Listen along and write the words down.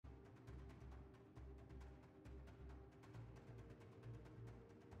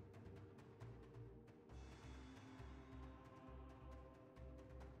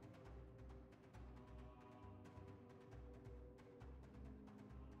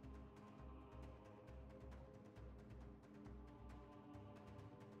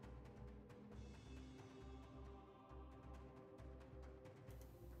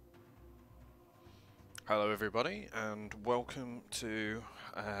Hello everybody and welcome to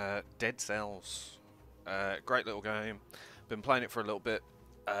Dead Cells. Great little game. Been playing it for a little bit.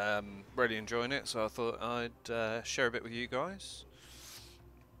 Really enjoying it, so I thought I'd share a bit with you guys.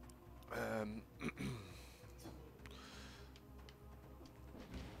 Um,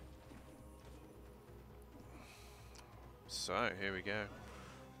 so here we go.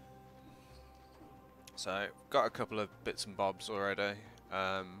 So got a couple of bits and bobs already.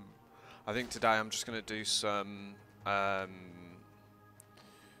 I think today I'm just going to do some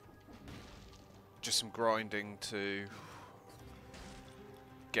just some grinding to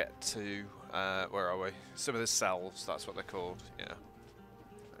get to where are we? Some of the cells. That's what they're called. Yeah,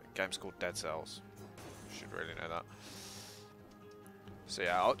 the game's called Dead Cells. Should really know that. So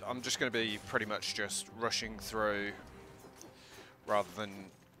yeah, I'm just going to be pretty much just rushing through rather than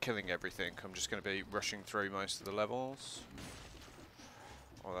killing everything. I'm just going to be rushing through most of the levels.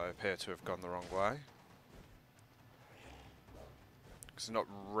 Although I appear to have gone the wrong way. Because there's not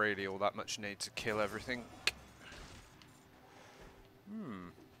really all that much need to kill everything.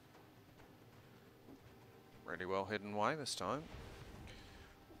 Really well hidden way this time.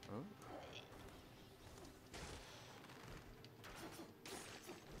 Oh.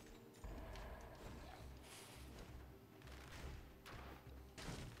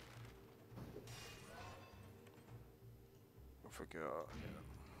 I forgot.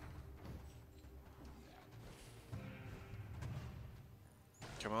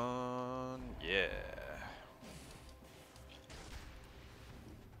 Come on, yeah.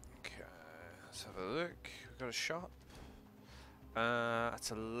 Okay, let's have a look. We've got a shop.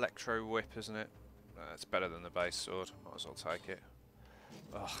 That's Electro Whip, isn't it? It's better than the base sword. Might as well take it.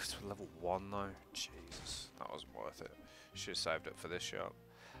 Oh, it's level 1 though. Jesus, that wasn't worth it. Should have saved it for this shop.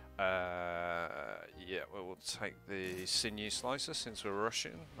 Yeah, well, we'll take the Sinew Slicer since we're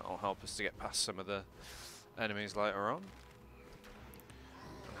rushing. That'll help us to get past some of the enemies later on.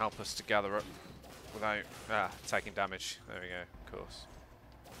 And help us to gather up without taking damage. There we go, of course.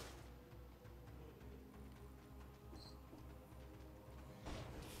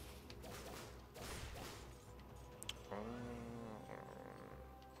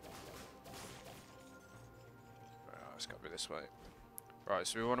 It's got to be this way. Right,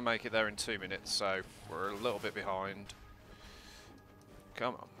 so we want to make it there in 2 minutes, so we're a little bit behind.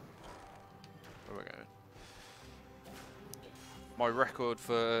 Come on. Where are we going? My record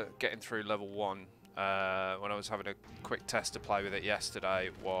for getting through level 1, when I was having a quick test to play with it yesterday,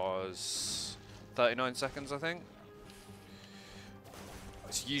 was 39 seconds, I think.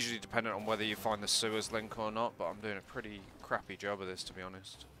 It's usually dependent on whether you find the sewers link or not, but I'm doing a pretty crappy job of this, to be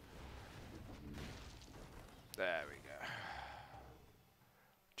honest. There we go.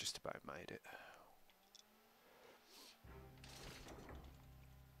 Just about made it.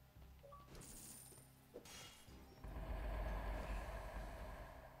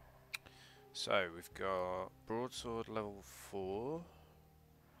 So we've got Broadsword level 4,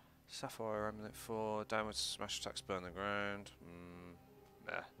 Sapphire Amulet 4, downward smash attacks burn the ground.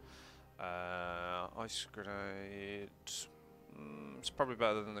 Ice Grenade. It's probably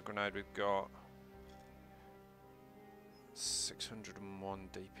better than the grenade we've got. 601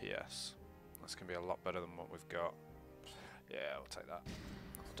 DPS. That's going to be a lot better than what we've got. Yeah, I'll take that.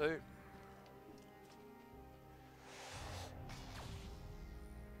 That'll do.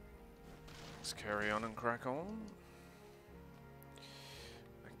 Let's carry on and crack on.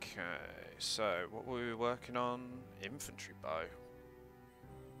 Okay, so what were we working on? Infantry bow.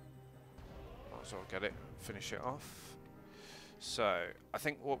 Might as well get it, finish it off. So, I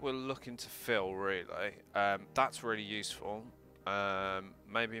think what we're looking to fill, really, that's really useful.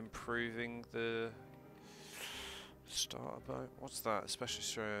 Maybe improving the starter boat. What's that?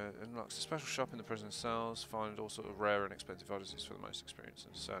 Especially unlocks a special shop in the prison cells. Find all sorts of rare and expensive oddities for the most experienced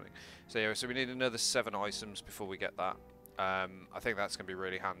and discerning. So yeah, so we need another 7 items before we get that. I think that's going to be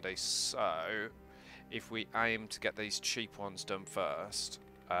really handy. So, if we aim to get these cheap ones done first,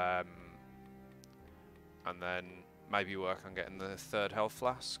 and then maybe work on getting the 3rd health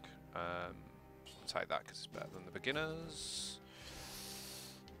flask. Take that because it's better than the beginners.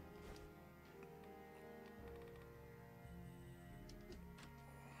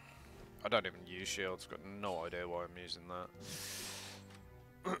 I don't even use shields, got no idea why I'm using that.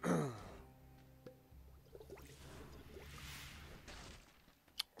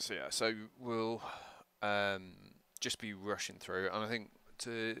 So yeah, so we'll just be rushing through, and I think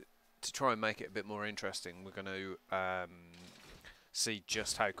to try and make it a bit more interesting, we're going to see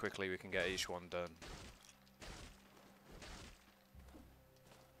just how quickly we can get each one done.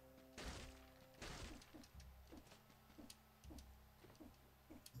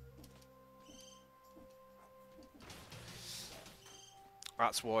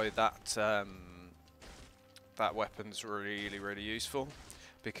 That's why that weapon's really useful,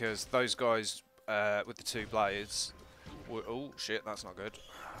 because those guys with the 2 blades. Oh shit, that's not good.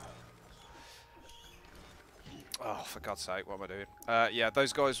 Oh, for God's sake, what am I doing? Yeah,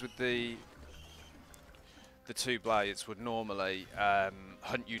 those guys with the 2 blades would normally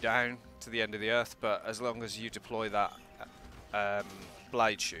hunt you down to the end of the earth, but as long as you deploy that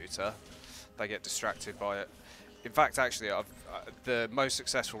blade shooter, they get distracted by it. In fact, actually, the most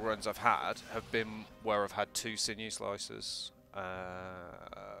successful runs I've had have been where I've had 2 sinew slicers.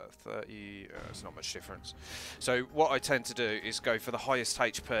 30, it's not much difference. So what I tend to do is go for the highest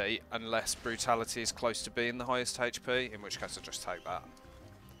HP unless brutality is close to being the highest HP, in which case I just take that.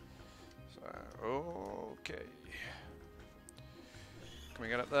 So, okay. Can we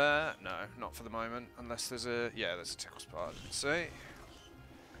get up there? No, not for the moment, unless there's a, yeah, there's a tickle spot, I didn't see.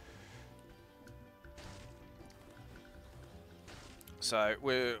 So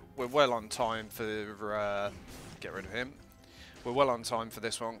we're well on time for, get rid of him. We're well on time for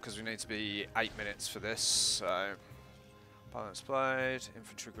this one because we need to be 8 minutes for this. So, balance blade,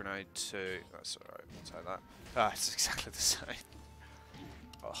 infantry grenade 2. That's alright, we'll take that. Ah, it's exactly the same.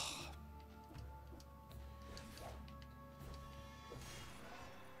 Oh.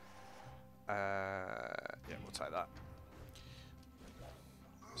 Yeah, we'll take that.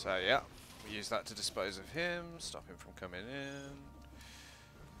 So yeah, we use that to dispose of him, stop him from coming in.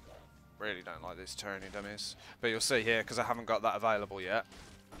 Really don't like these tyranny dummies, but you'll see here, because I haven't got that available yet,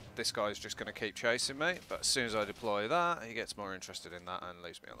 this guy's just going to keep chasing me, but as soon as I deploy that, he gets more interested in that and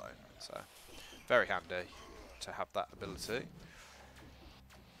leaves me alone. So, very handy to have that ability.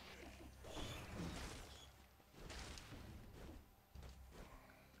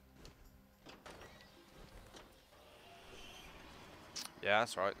 Yeah,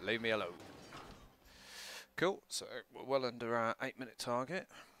 that's right, leave me alone. Cool, so we're well under our 8-minute target.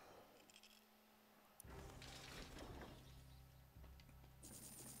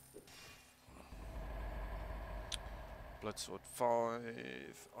 Bloodsword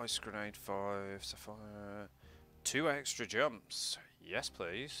 5, Ice Grenade 5, Sapphire, 2 extra jumps. Yes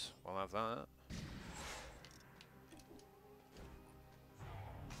please, we'll have that.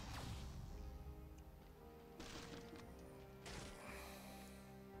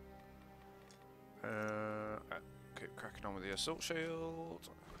 Keep cracking on with the assault shield.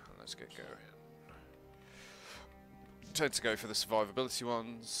 Let's get going. Tend to go for the survivability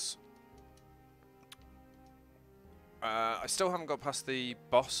ones. I still haven't got past the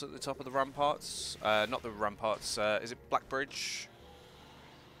boss at the top of the ramparts. Not the ramparts, is it Black Bridge?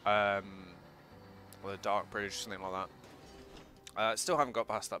 Or the Dark Bridge, something like that. Still haven't got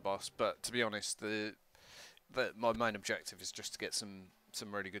past that boss, but to be honest, my main objective is just to get some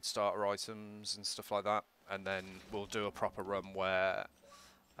really good starter items and stuff like that, and then we'll do a proper run where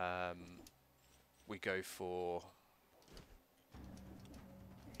we go for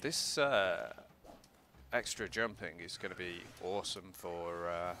this. Extra jumping is going to be awesome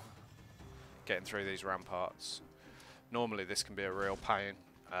for getting through these ramparts. Normally this can be a real pain,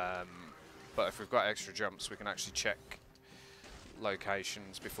 but if we've got extra jumps we can actually check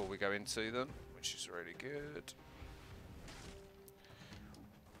locations before we go into them, which is really good.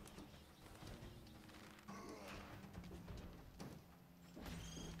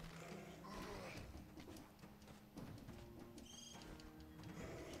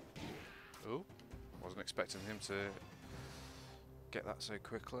 Ooh. Wasn't expecting him to get that so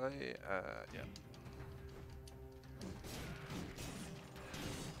quickly. Yeah.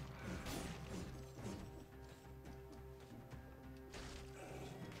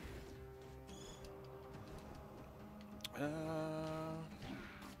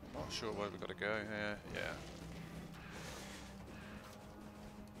 Not sure where we've got to go here. Yeah.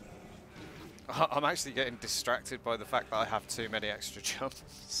 I'm actually getting distracted by the fact that I have too many extra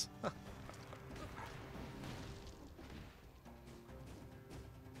jumps.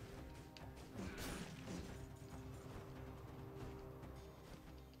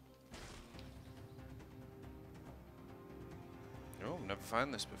 Oh, never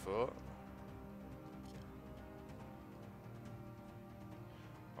found this before.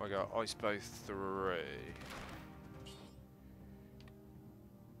 I got Ice Bow 3.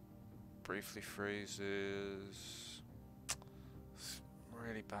 Briefly freezes.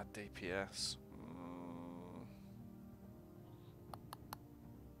 Really bad DPS.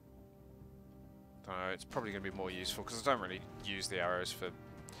 Don't know, it's probably going to be more useful because I don't really use the arrows for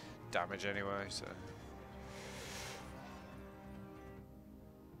damage anyway, so.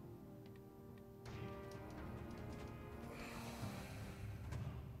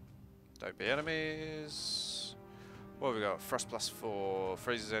 Don't be enemies. What have we got? Frost plus 4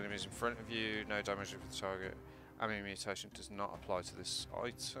 freezes enemies in front of you, no damage if the target. Ammo mutation does not apply to this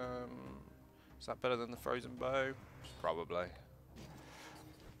item. Is that better than the frozen bow? Probably.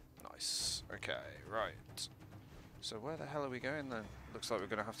 Nice. Okay, right. So where the hell are we going then? Looks like we're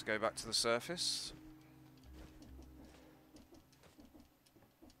going to have to go back to the surface.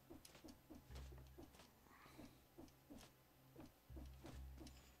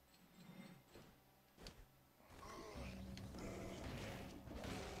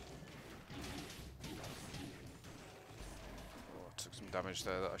 Oh, took some damage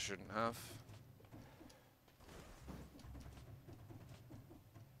there that I shouldn't have.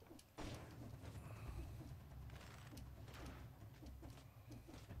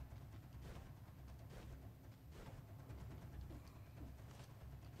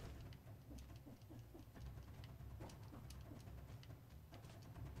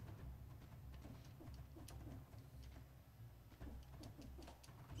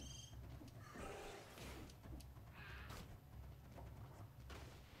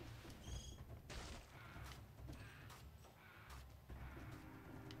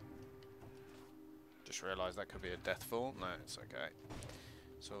 Just realised that could be a death fall. No, it's okay.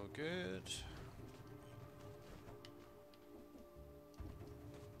 It's all good.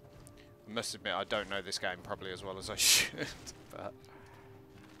 I must admit, I don't know this game probably as well as I should, but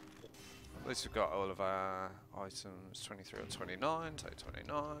at least we've got all of our items. 23 or 29, take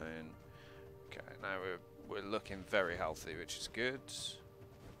 29. Okay, now we're looking very healthy, which is good.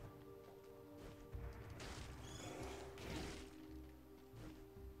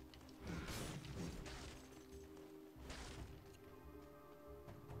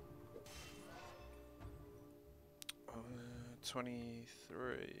 Uh,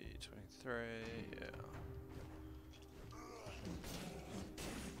 23, yeah.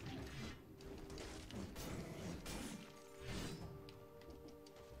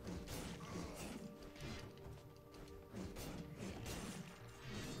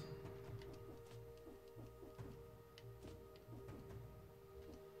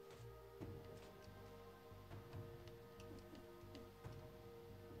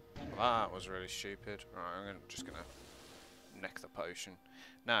 That was really stupid. Right, I'm just gonna neck the potion.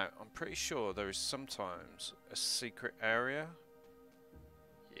 Now, I'm pretty sure there is sometimes a secret area.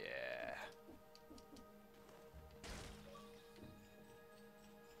 Yeah.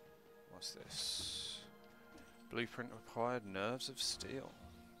 What's this? Blueprint required, nerves of steel.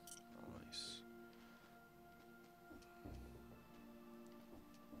 Nice.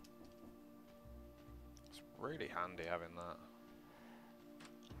 It's really handy having that.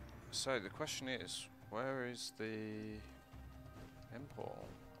 So the question is, where is the import?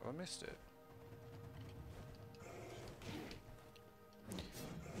 Have I missed it?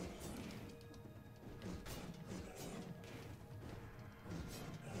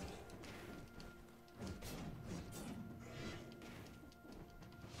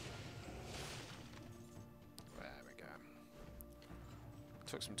 There we go.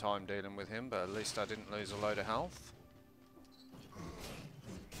 Took some time dealing with him, but at least I didn't lose a load of health.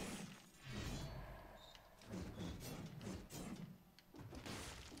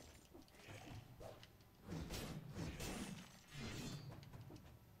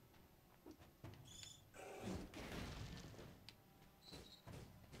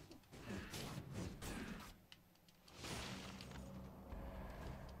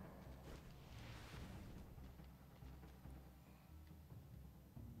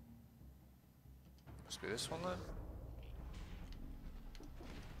 Must be this one then.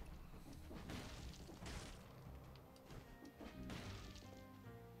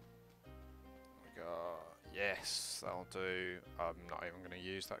 We got, yes, that'll do. I'm not even going to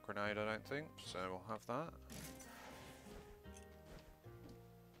use that grenade, I don't think, so we'll have that.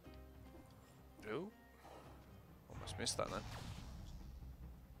 Ooh, almost missed that then.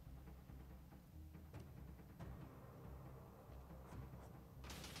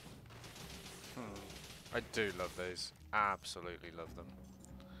 I do love these. Absolutely love them.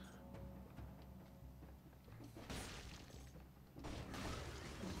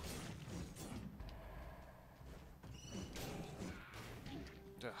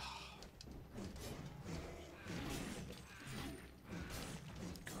 Ugh.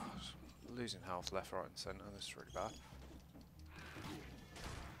 God, losing health left, right and centre. This is really bad.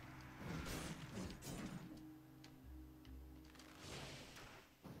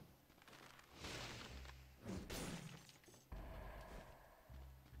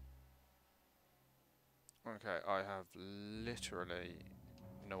 Okay, I have literally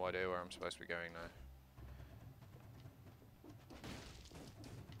no idea where I'm supposed to be going now.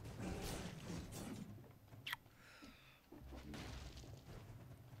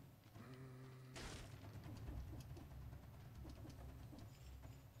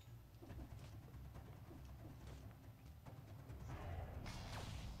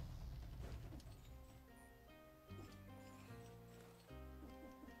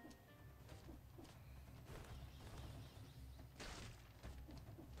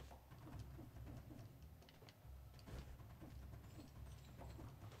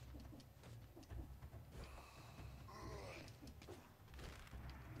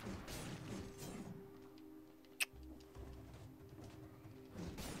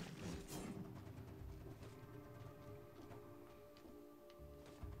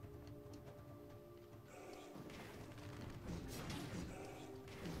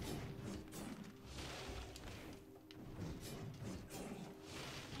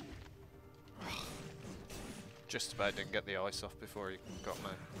 Just about didn't get the ice off before he got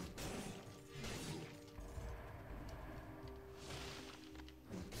me.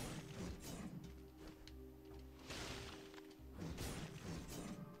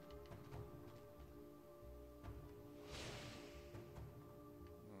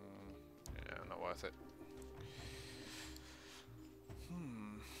 Yeah, not worth it.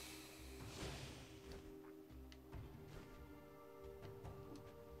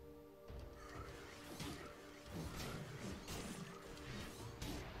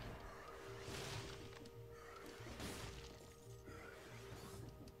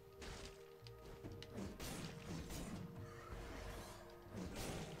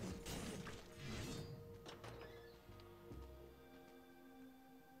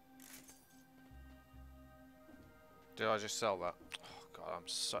 Did I just sell that? Oh god, I'm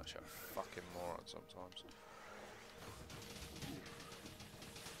such a fucking moron sometimes.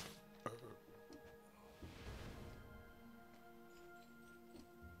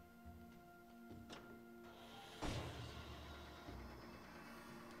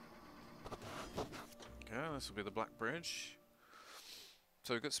 Yeah, this will be the Black Bridge.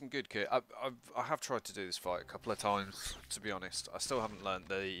 So we've got some good kit. I have tried to do this fight a couple of times, to be honest. I still haven't learnt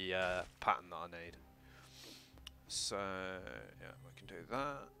the pattern that I need. So, yeah, we can do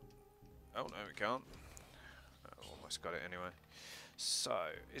that. Oh, no, we can't. Almost got it anyway. So,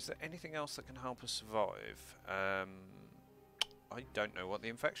 is there anything else that can help us survive? I don't know what the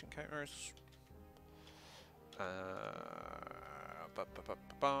infection counter is. Let's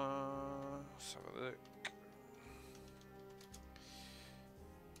have a look.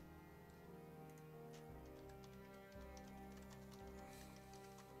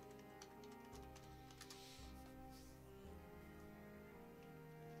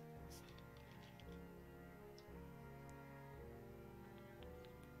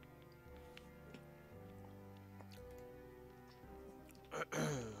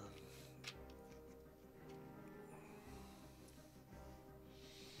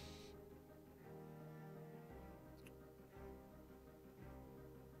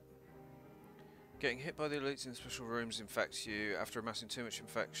 Getting hit by the elites in special rooms infects you. After amassing too much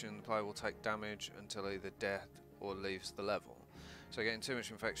infection, the player will take damage until either death or leaves the level. So getting too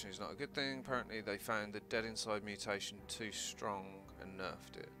much infection is not a good thing. Apparently they found the dead inside mutation too strong and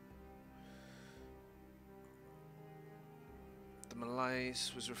nerfed it. The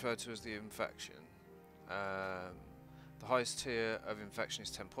malaise was referred to as the infection. The highest tier of infection is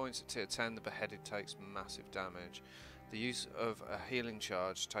 10 points. At tier 10, the beheaded takes massive damage. The use of a healing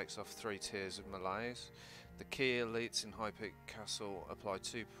charge takes off 3 tiers of malaise. The key elites in High Peak Castle apply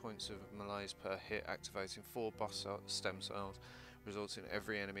 2 points of malaise per hit, activating 4 boss stem cells, resulting in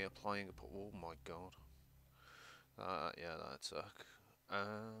every enemy applying a... Oh my god. Yeah, that took.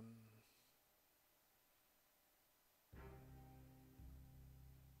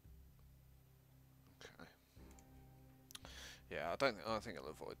 Yeah, I think I'll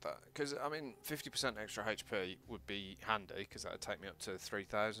avoid that because I mean 50% extra HP would be handy because that would take me up to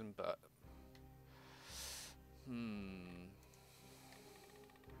 3,000. But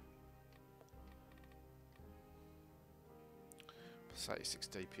plus 86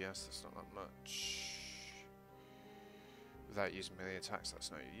 DPS, that's not that much. Without using melee attacks, that's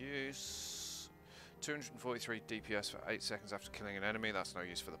no use. 243 DPS for 8 seconds after killing an enemy, that's no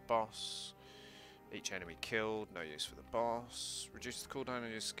use for the boss. Each enemy killed, no use for the boss. Reduce the cooldown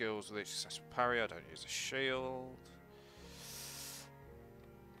on your skills with each successful parry, I don't use a shield.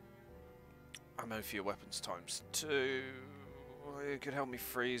 Ammo for your weapons times 2. It could help me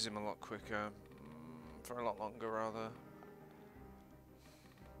freeze him a lot quicker. For a lot longer, rather.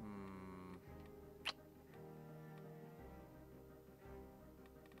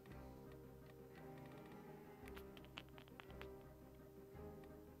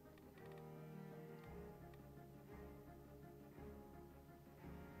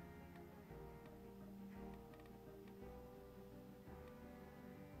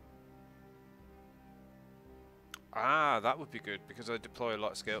 Ah, that would be good because I deploy a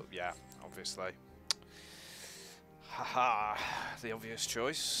lot of skill. Yeah, obviously. Haha, the obvious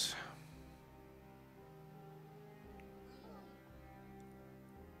choice.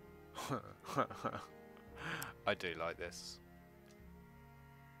 I do like this.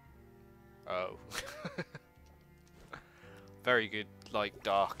 Oh. Very good, like,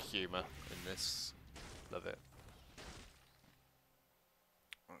 dark humour in this. Love it.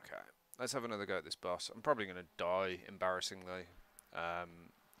 Okay, let's have another go at this boss. I'm probably going to die, embarrassingly. Yeah,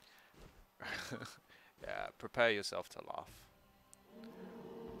 prepare yourself to laugh.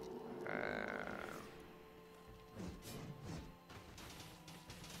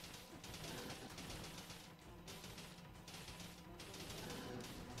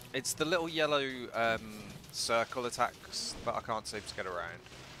 It's the little yellow circle attacks that I can't seem to get around.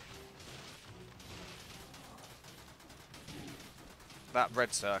 That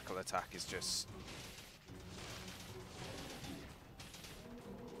red circle attack is just...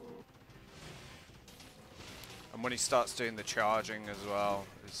 And when he starts doing the charging as well,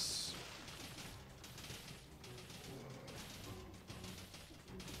 it's...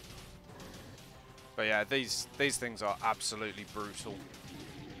 But yeah, these things are absolutely brutal.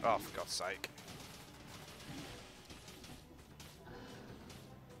 Oh, for God's sake.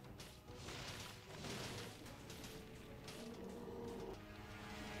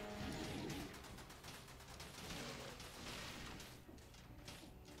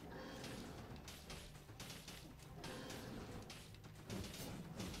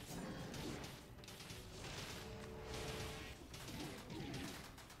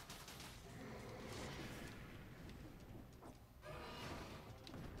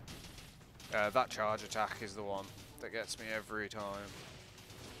 That charge attack is the one that gets me every time.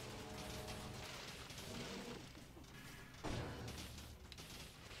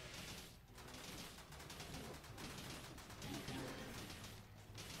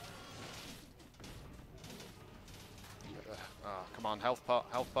 Oh, come on, health pot,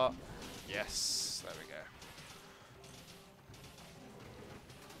 health pot. Yes, there we go.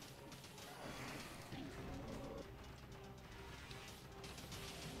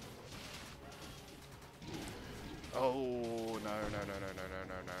 Oh, no, no, no, no, no, no,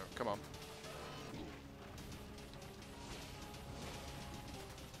 no, no. Come on.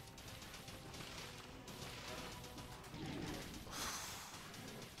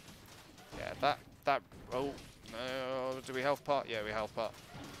 Yeah, that, oh, no, do we health pot? Yeah, we health pot.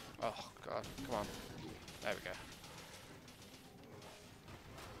 Oh, God, come on. There we go.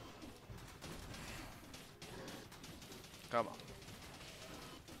 Come on.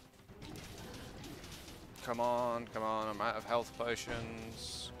 Come on, come on, I'm out of health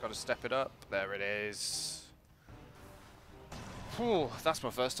potions. Gotta step it up. There it is. Whew, that's my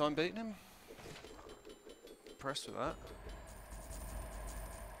first time beating him. Impressed with that.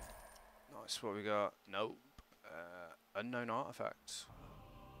 Nice, what we got? Nope. Unknown artifact.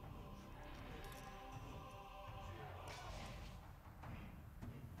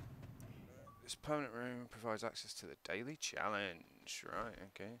 This permanent room provides access to the daily challenge. Right,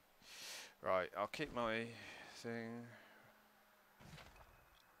 okay. Right, I'll keep my thing.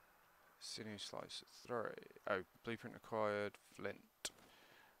 Sinew slice 3. Oh, blueprint acquired, flint.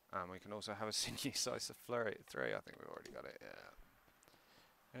 And we can also have a sinew slice of 3. I think we've already got it, yeah.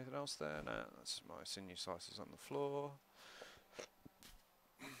 Anything else there? No, that's my sinew slices on the floor.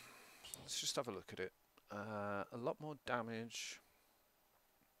 Let's just have a look at it. A lot more damage.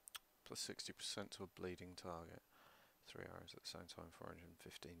 Plus 60% to a bleeding target. 3 arrows at the same time,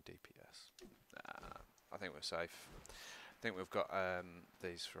 415 DPS. I think we're safe. I think we've got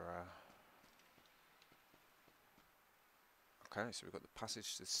these for our... Okay, so we've got the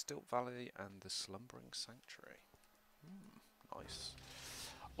passage to Stilt Valley and the Slumbering Sanctuary. Nice.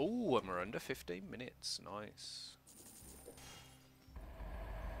 Oh, and we're under 15 minutes. Nice.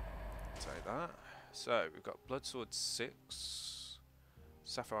 Take that. So, we've got Bloodsword 6.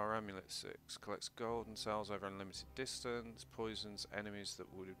 Sapphire Amulet 6. Collects gold and cells over unlimited distance. Poisons enemies that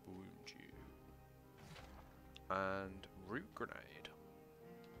would wound you. And Root Grenade.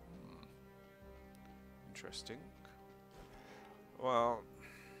 Interesting. Well...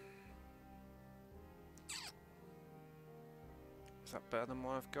 Is that better than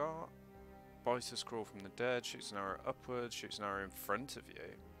what I've got? Biter Crawl from the Dead. Shoots an arrow upwards. Shoots an arrow in front of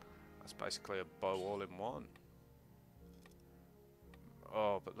you. That's basically a bow all in one.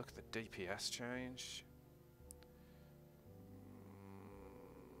 Oh, but look at the DPS change.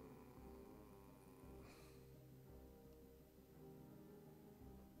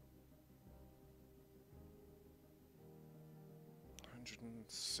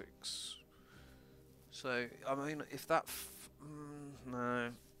 $106. So, I mean, if that...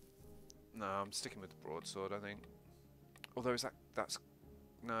 no. No, I'm sticking with the broadsword, I think. Although, is that's...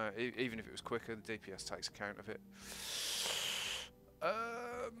 No, even if it was quicker, the DPS takes account of it.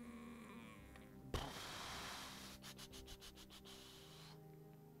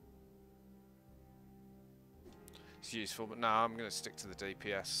 It's useful, but no, I'm going to stick to the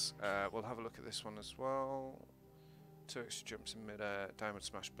DPS. We'll have a look at this one as well. 2 extra jumps in mid-air, downward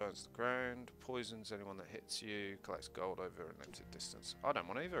smash burns the ground, poisons anyone that hits you, collects gold over a limited distance. I don't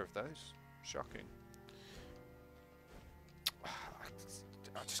want either of those. Shocking.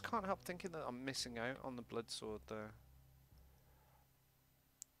 I just can't help thinking that I'm missing out on the blood sword there.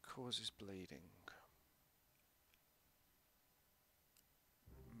 Causes bleeding.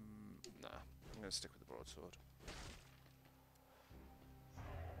 I'm going to stick with the broadsword.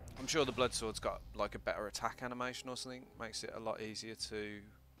 I'm sure the bloodsword's got like a better attack animation or something, makes it a lot easier to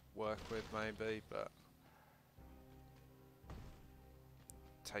work with maybe, but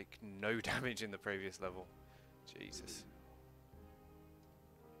take no damage in the previous level. Jesus.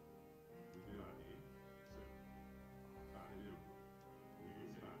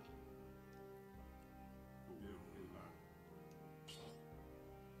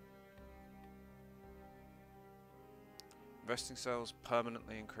 Investing sales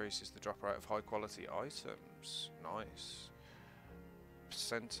permanently increases the drop rate of high quality items. Nice.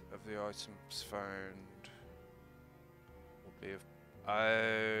 Percent of the items found will be of...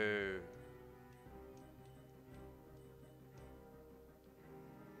 Oh.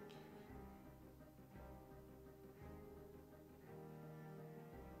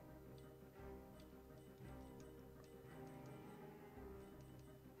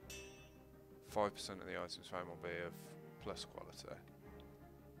 .5% of the items found will be of plus quality.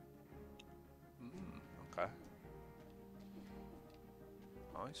 Okay.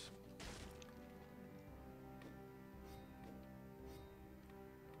 Nice.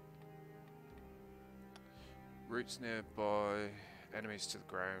 Routes nearby, enemies to the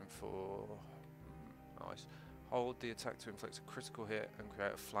ground for... nice. Hold the attack to inflict a critical hit and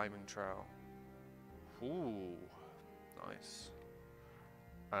create a flaming trail. Ooh. Nice.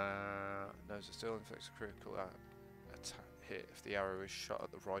 Those are still inflicts a critical attack hit if the arrow is shot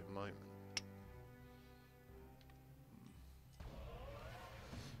at the right moment.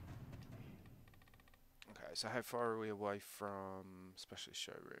 Okay, so how far are we away from specialist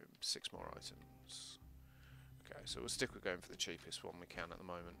showroom? 6 more items. Okay, so we'll stick with going for the cheapest one we can at the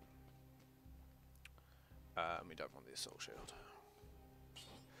moment. We don't want the assault shield.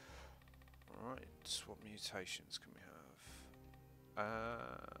 Alright, what mutations can we have?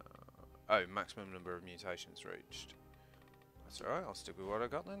 Oh, maximum number of mutations reached. That's alright, I'll stick with what I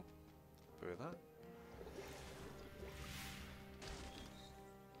got then. Happy with that.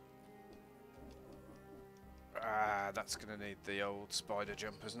 That's gonna need the old spider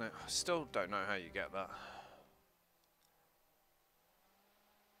jump, isn't it? I still don't know how you get that.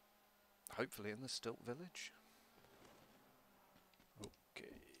 Hopefully in the Stilt Village.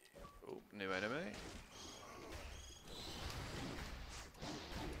 Okay. Oh, new enemy.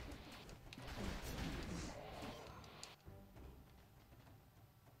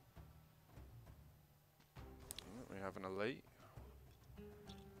 We have an elite.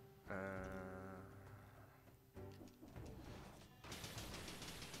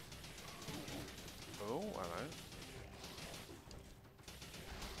 Oh, hello.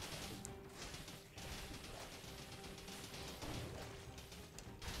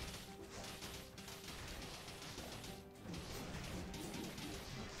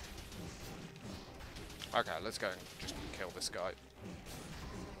 Okay, let's go and just kill this guy.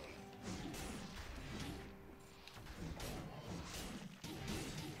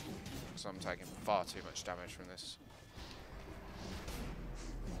 So I'm taking far too much damage from this.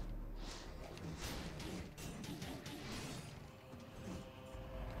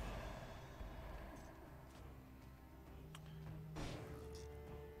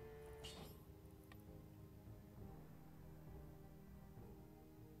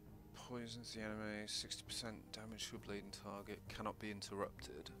 Poisons the enemy, 60% damage to a bleeding target, cannot be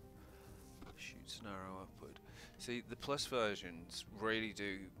interrupted. Shoots an arrow upward. See, the plus versions really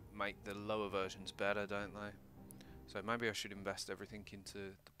do make the lower versions better, don't they? So maybe I should invest everything into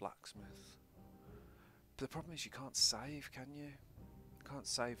the blacksmith. But the problem is you can't save, can you? You can't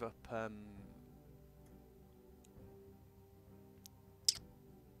save up,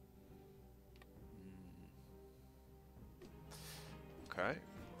 Okay.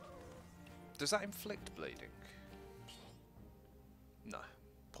 Does that inflict bleeding? No.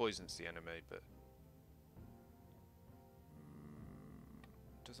 Poisons the enemy, but...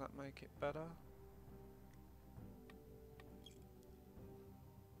 does that make it better?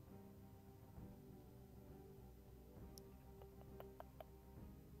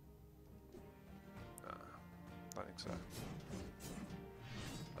 Nah, I don't think so.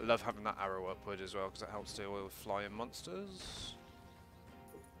 I love having that arrow upward as well, because it helps deal with flying monsters.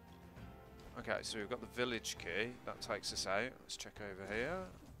 Okay, so we've got the village key. That takes us out. Let's check over here.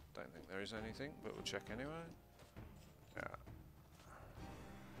 Don't think there is anything, but we'll check anyway. Yeah.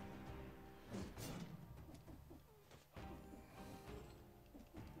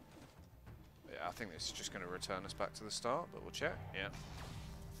 Yeah, I think this is just going to return us back to the start, but we'll check. Yeah.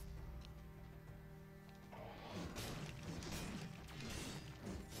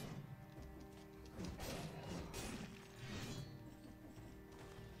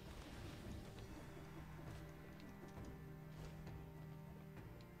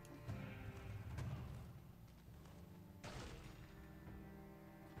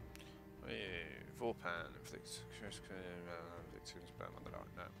 4 pan. Inflicts victims burn on the dark.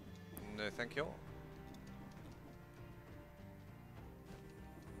 No. No, thank you. Ooh.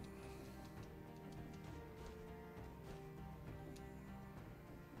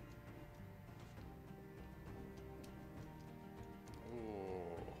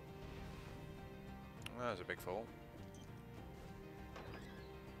 That was a big fall.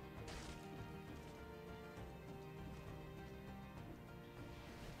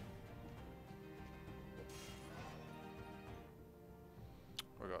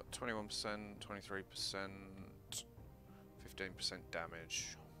 We got 21%, 23%, 15%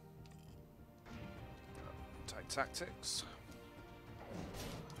 damage. Take tactics.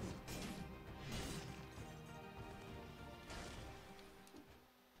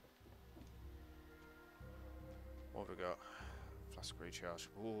 What have we got? Flask recharge.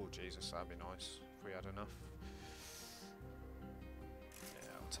 Oh Jesus, that'd be nice if we had enough.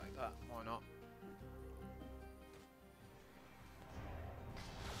 Yeah, I'll take that. Why not?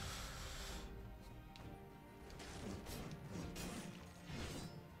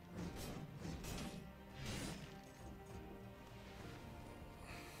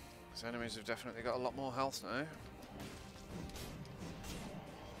 These enemies have definitely got a lot more health now.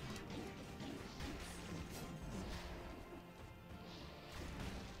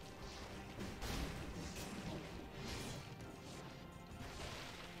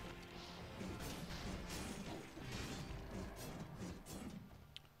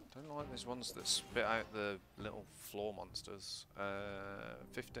 Don't like these ones that spit out the little floor monsters.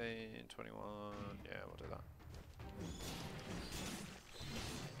 15, 21, yeah, we'll do that.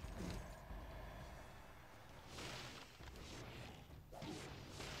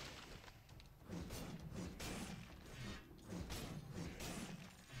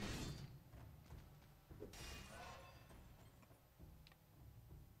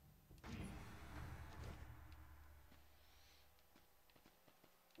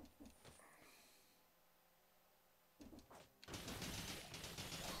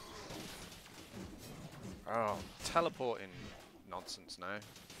 Oh, teleporting nonsense now.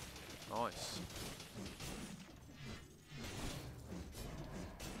 Nice.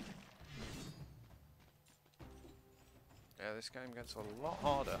 Yeah, this game gets a lot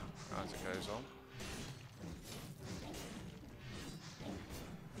harder as it goes on.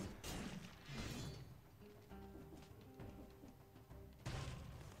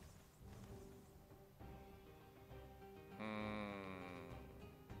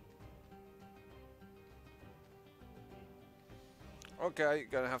 Okay,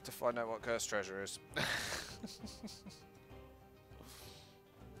 gonna have to find out what cursed treasure is.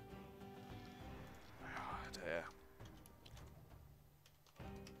 Oh dear.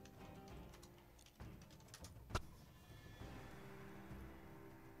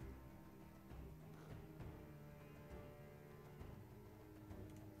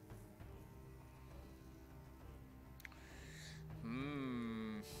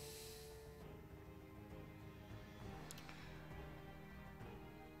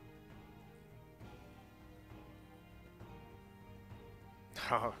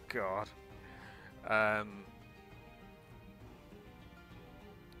 Oh god.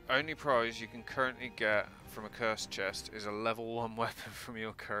 Only prize you can currently get from a cursed chest is a level 1 weapon from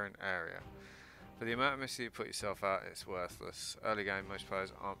your current area. For the amount of misery you put yourself out, it's worthless. Early game, most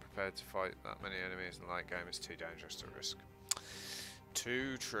players aren't prepared to fight that many enemies, and late game is too dangerous to risk.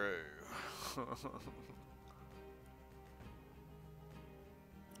 Too true.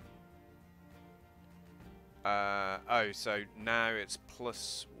 Oh, so now it's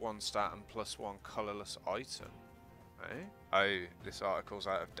 +1 stat and +1 colourless item. Eh? Oh, this article's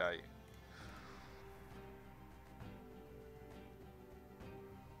out of date.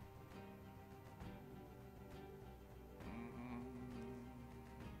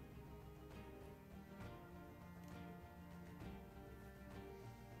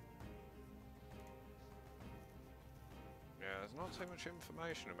 Yeah, there's not too much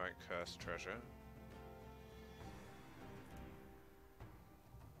information about cursed treasure.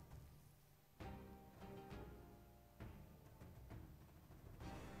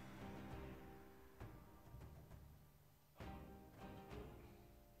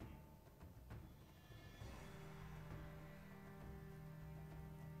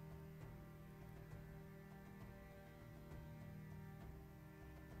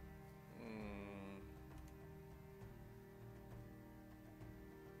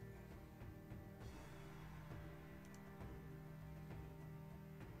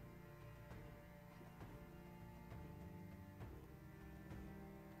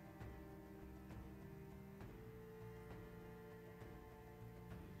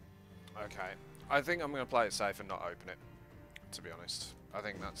 Okay, I think I'm going to play it safe and not open it, to be honest. I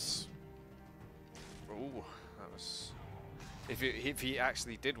think that's... Ooh, that was... If he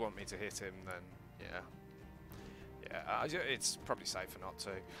actually did want me to hit him, then yeah. Yeah, it's probably safer not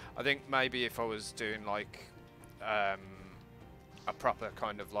to. I think maybe if I was doing like a proper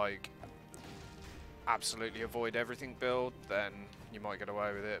kind of like absolutely avoid everything build, then you might get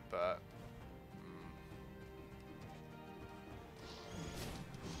away with it, but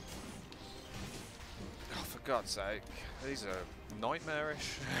oh, for God's sake, these are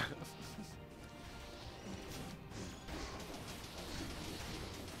nightmarish.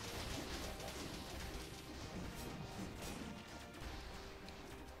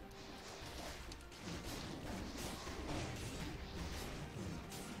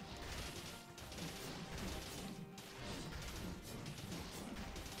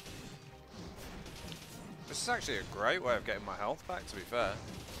 This is actually a great way of getting my health back, to be fair.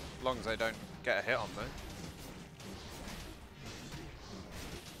 As long as they don't get a hit on me.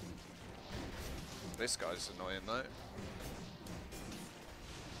 This guy's annoying though.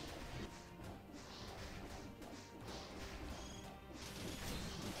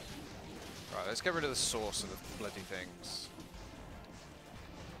 Right, let's get rid of the source of the bloody things.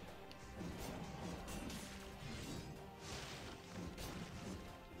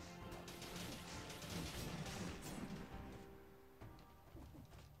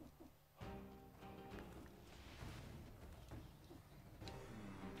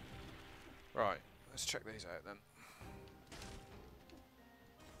 Right, let's check these out then.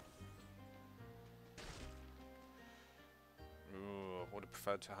 Ooh, I would have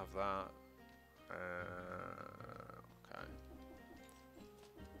preferred to have that. Okay.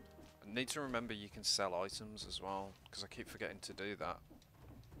 I need to remember you can sell items as well, because I keep forgetting to do that.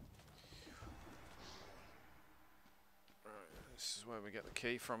 Right, this is where we get the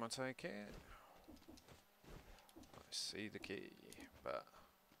key from, I take it. I see the key, but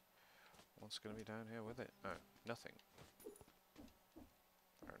what's going to be down here with it? No, nothing.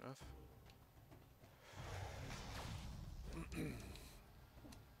 Fair enough.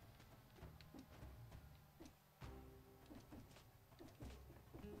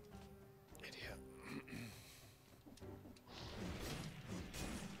 Idiot.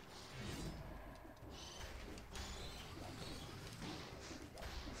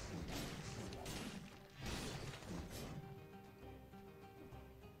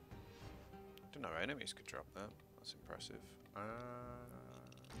 Didn't know enemies could drop that. That's impressive.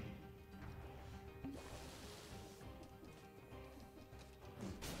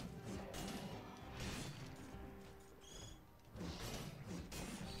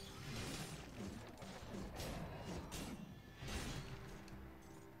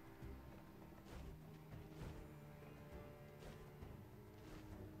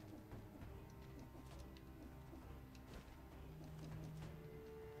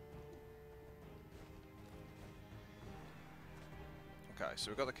 Okay,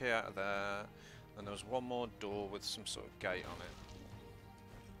 so we got the key out of there, and there was one more door with some sort of gate on it.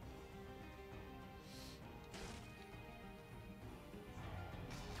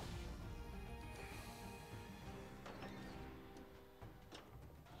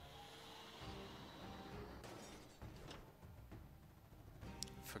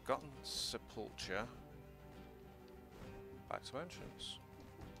 Forgotten Sepulchre. Back to entrance.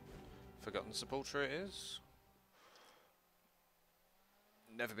 Forgotten Sepulchre it is.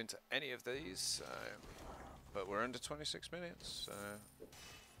 Never been to any of these, but we're under 26 minutes, so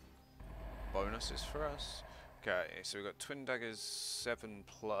bonuses for us. Okay, so we've got Twin Daggers 7+,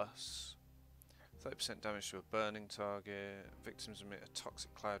 30% damage to a burning target, victims emit a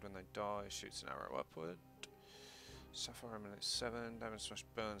toxic cloud when they die, shoots an arrow upward. Sapphire Eminence 7, damage smash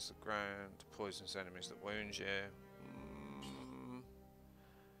burns the ground, poisons enemies that wound you.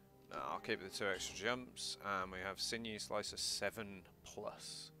 No, I'll keep the 2 extra jumps, and we have Sinew Slicer 7+.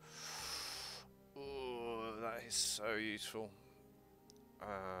 Oh, that is so useful.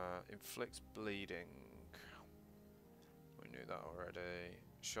 Inflicts bleeding. We knew that already.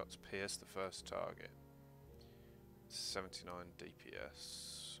 Shots pierce the first target. 79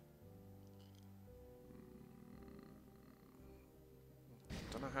 DPS.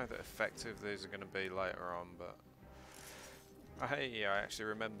 Don't know how effective these are going to be later on, but oh, hey, I actually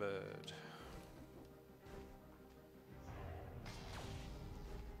remembered.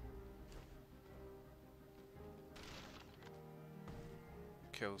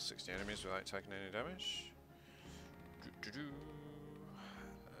 Kills 60 enemies without taking any damage.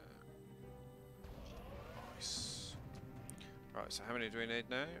 Nice. Right, so how many do we need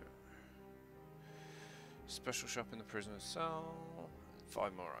now? Special shop in the prisoner's cell.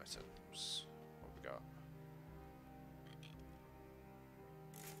 5 more items. we got?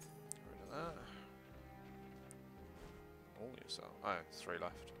 Get rid of that. All yourself. Oh, 3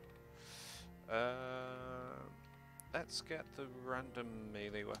 left. Let's get the random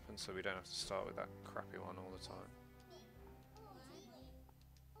melee weapon so we don't have to start with that crappy one all the time.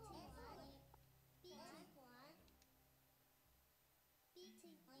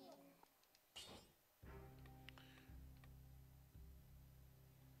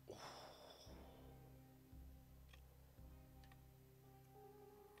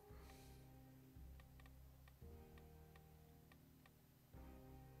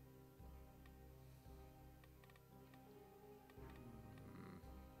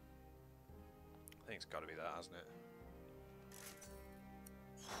 I think it's got to be that, hasn't it?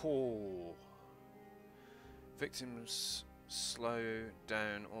 Oh. Victims slow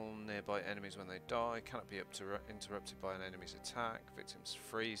down all nearby enemies when they die. Cannot be interrupted by an enemy's attack. Victims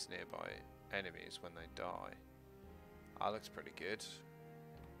freeze nearby enemies when they die. That looks pretty good.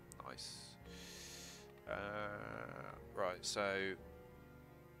 Nice. Right, so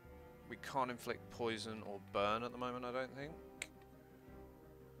we can't inflict poison or burn at the moment, I don't think.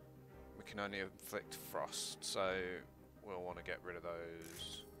 We can only inflict frost, so we'll want to get rid of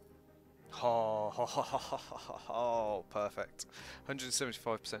those. Oh, perfect.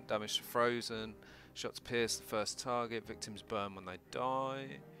 175% damage to frozen. Shots pierce the first target. Victims burn when they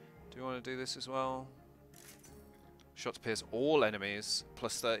die. Do you want to do this as well? Shots pierce all enemies,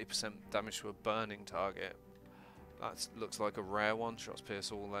 plus 30% damage to a burning target. That looks like a rare one. Shots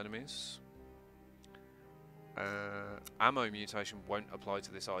pierce all enemies. Ammo mutation won't apply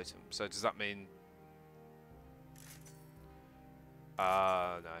to this item. So does that mean...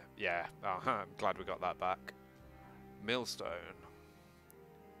 no. Yeah. I'm glad we got that back. Millstone.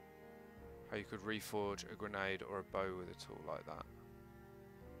 How you could reforge a grenade or a bow with a tool like that.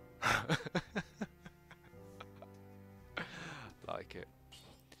 Like it.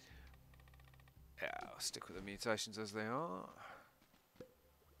 Yeah, I'll stick with the mutations as they are.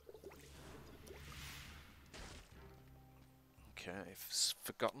 Okay,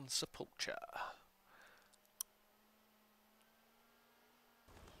 Forgotten Sepulture.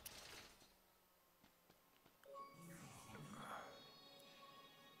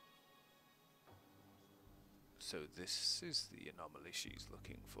 So this is the anomaly she's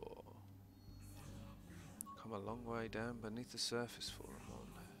looking for. Come a long way down beneath the surface for a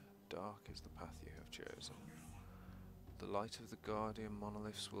moment. Dark is the path you have chosen. The light of the Guardian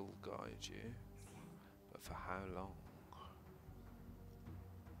monoliths will guide you, but for how long?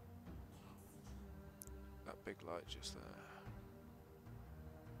 That big light just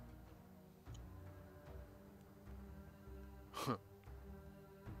there.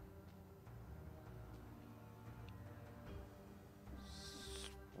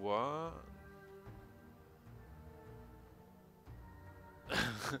 What?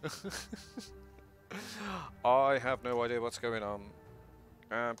 I have no idea what's going on.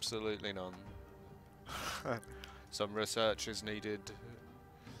 Absolutely none. Some research is needed.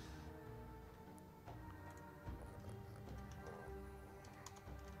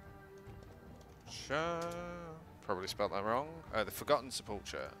 Probably spelled that wrong. The Forgotten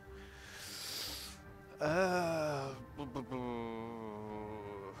Sepulture.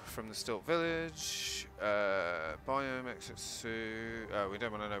 From the Stilt Village. Biome exits to... Oh, we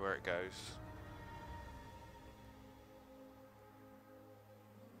don't want to know where it goes.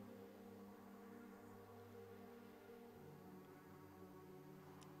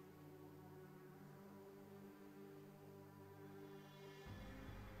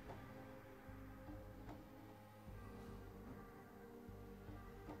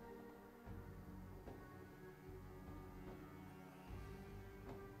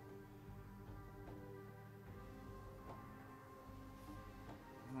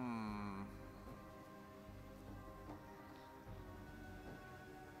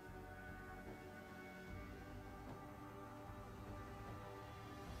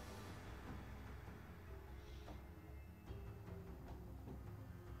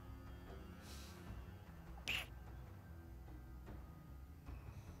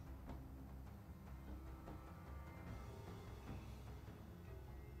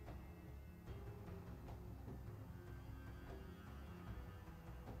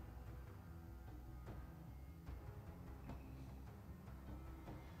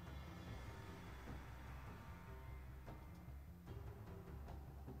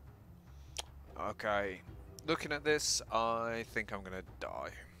 Okay, looking at this, I think I'm going to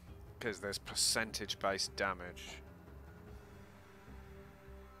die. Because there's percentage-based damage.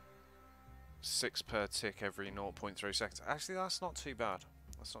 6 per tick every 0.3 seconds. Actually, that's not too bad.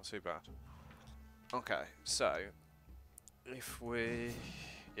 That's not too bad. Okay, so if we,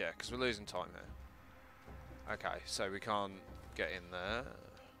 yeah, because we're losing time here. Okay, so we can't get in there.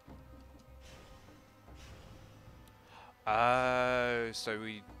 Oh, so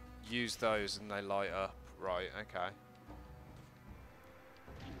we use those and they light up. Right, okay.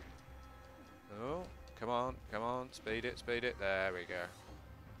 Oh, come on, speed it, speed it. There we go.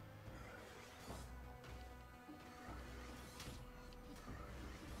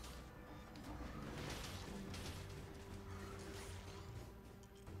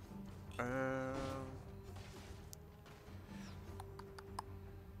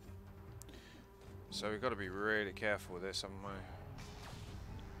 So we've got to be really careful with this, haven't we?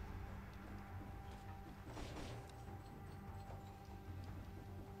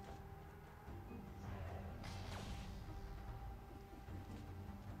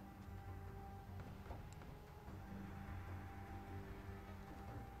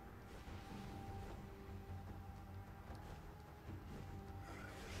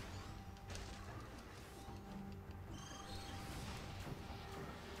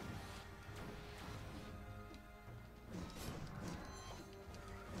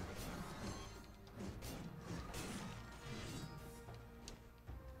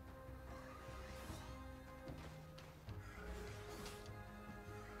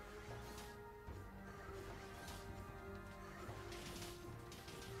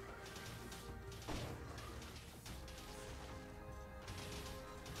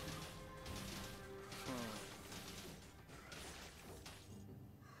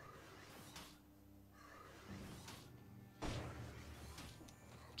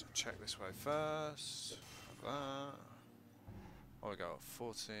 Check this way first. That. Oh, we got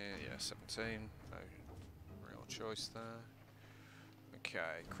 14, yeah, 17. No real choice there.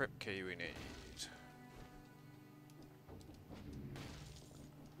 Okay, crypt key we need.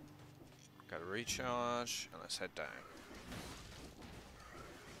 Go to recharge, and let's head down.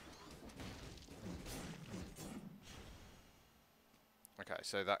 Okay,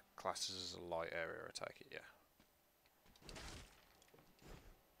 so that classes as a light area, I take it, yeah.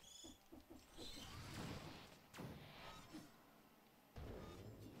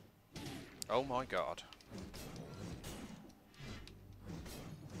 Oh my god.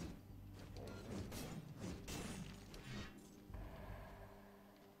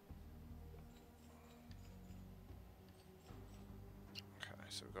 Okay,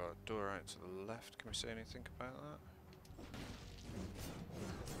 so we've got a door out to the left. Can we see anything about that?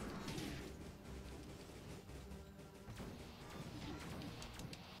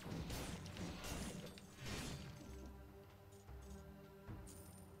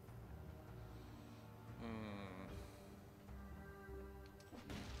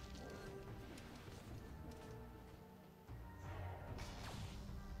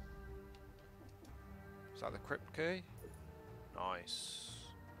 Is that the crypt key? Nice.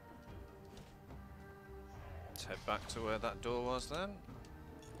 Let's head back to where that door was then.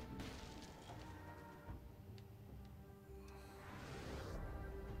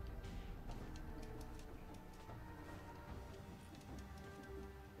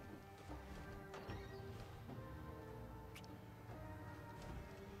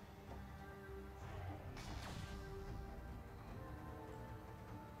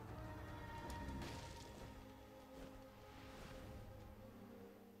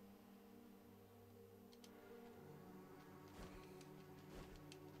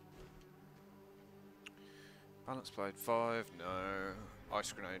 Balance blade 5, no.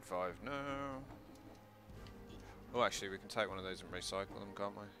 Ice grenade 5, no. Oh, actually, we can take one of those and recycle them,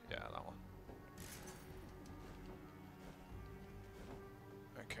 can't we? Yeah, that one.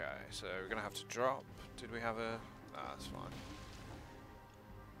 Okay, so we're going to have to drop. Did we have a... Nah, that's fine.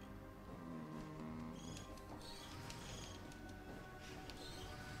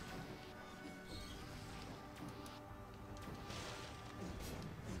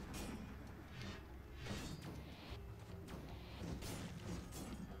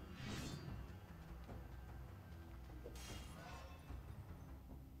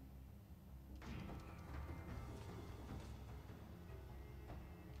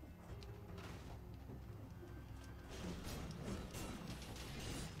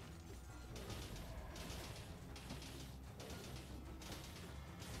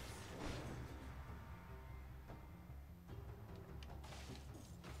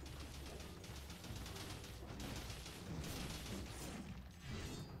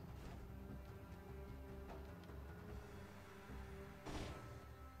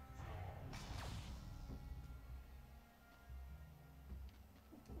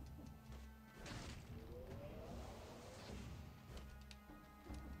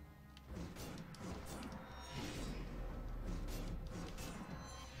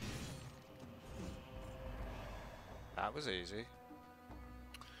 That was easy.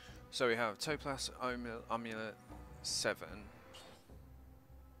 So we have Toplas Amulet 7.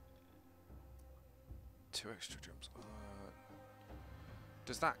 2 extra jumps.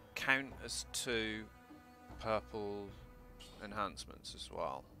 Does that count as 2 purple enhancements as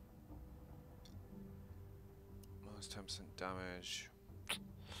well? Minus 10% damage.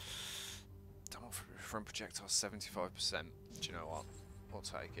 Damage from projectiles 75%. Do you know what? We'll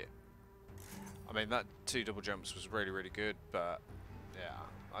take it. I mean, that 2 double jumps was really, really good, but yeah,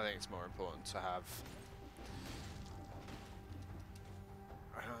 I think it's more important to have.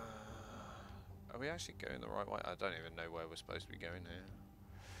 Are we actually going the right way? I don't even know where we're supposed to be going here.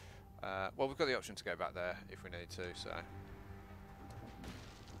 Well, we've got the option to go back there if we need to, so.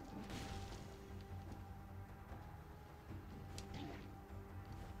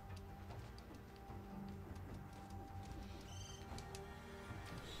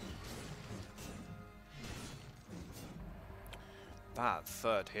 That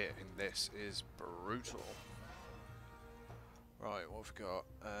third hit in this is brutal. Right, what have we got?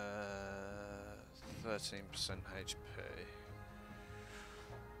 13% HP.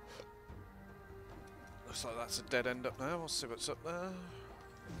 Looks like that's a dead end up there. We'll see what's up there.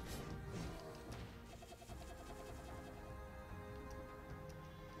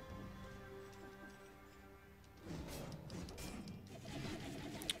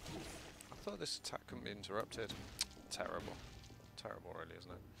 I thought this attack couldn't be interrupted. Terrible. Terrible, really,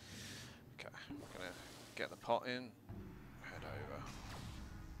 isn't it? Okay, we're gonna get the pot in. Head over.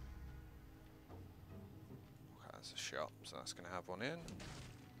 Okay, that's a shot, so that's gonna have one in.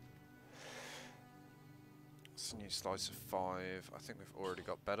 It's a new slice of 5. I think we've already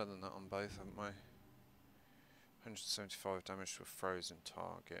got better than that on both, haven't we? 175 damage to a frozen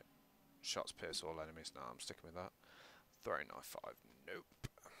target. Shots pierce all enemies. No, I'm sticking with that. Throwing knife 5. Nope.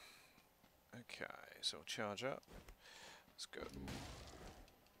 Okay, so we'll charge up. That's good.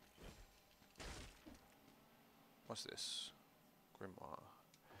 What's this? Grimoire.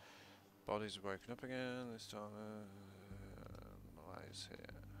 Body's woken up again. This time, Malaise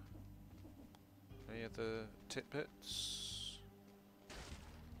here. Any other tidbits?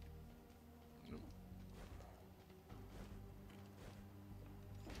 Nope.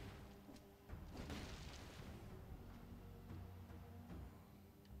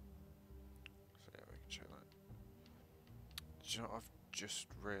 So yeah, we can check that. Do you know what I've just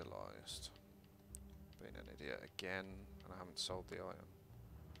realised? Being an idiot again, and I haven't sold the item.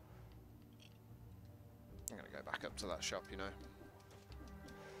 I'm gonna go back up to that shop, you know.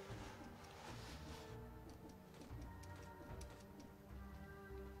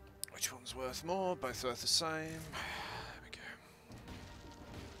 Which one's worth more? Both worth the same. There we go.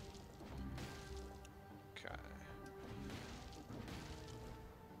 Okay.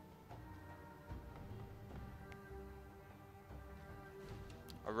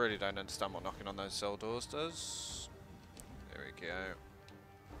 I really don't understand what knocking on those cell doors does. There we go.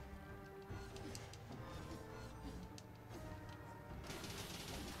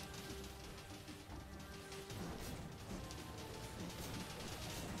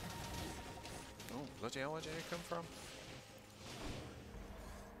 Oh, bloody hell, where did you come from?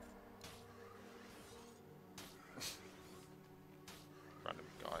 Random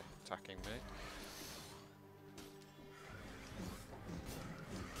guy attacking me.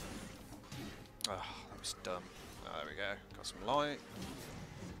 Ah, that was dumb. Oh, there we go. Got some light.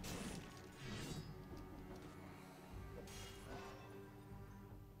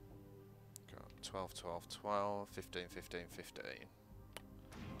 Got 12, 12, 12, 15, 15, 15.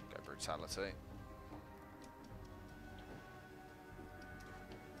 Go brutality.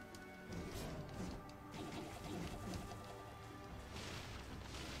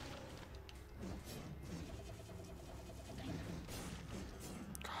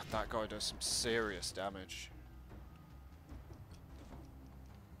 God, that guy does some serious damage.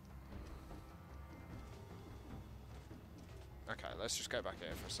 Okay, let's just go back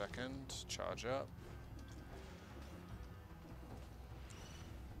here for a second. Charge up.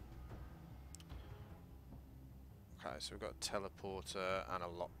 Okay, so we've got a teleporter and a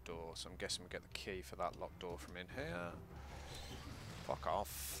locked door, so I'm guessing we get the key for that locked door from in here. Fuck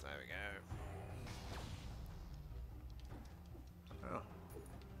off. There we go. Oh.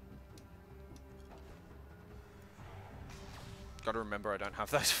 Gotta remember I don't have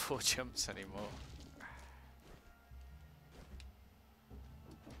those 4 jumps anymore.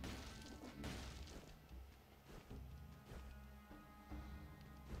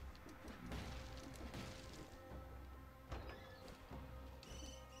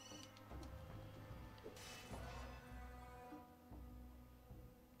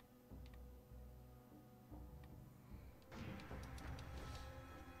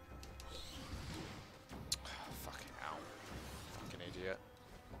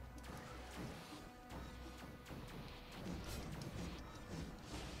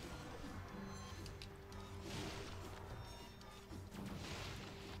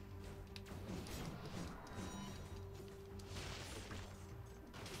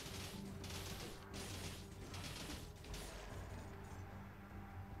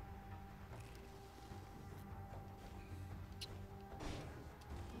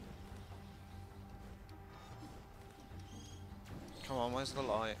 Come on, where's the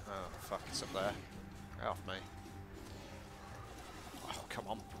light? Oh, fuck, it's up there. Get off me. Oh, come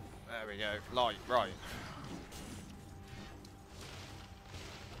on. There we go. Light, right.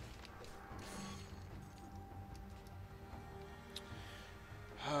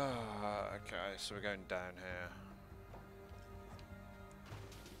 Okay, so we're going down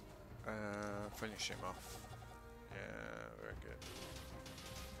here. Finish him off. Yeah, very good.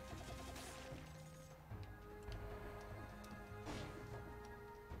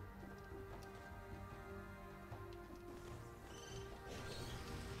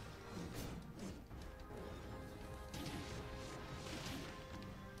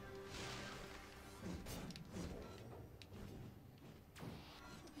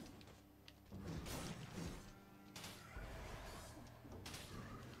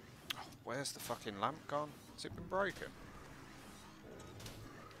 Where's the fucking lamp gone? Has it been broken?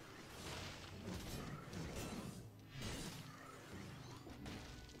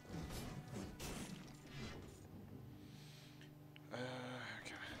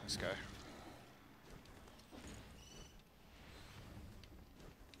 Okay, let's go.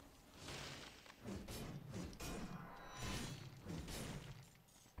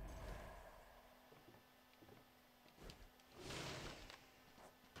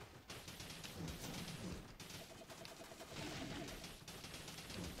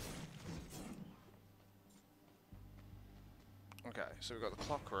 Okay, so we've got the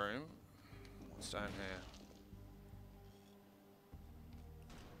clock room. What's down here?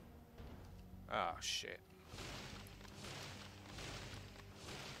 Ah, shit.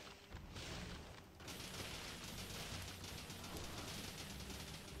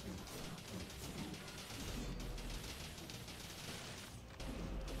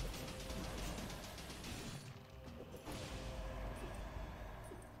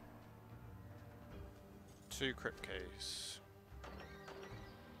 Two crypt keys.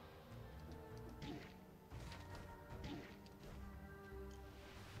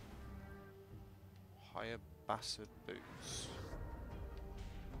 Higher Bassett boots.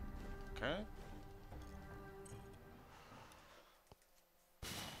 Okay.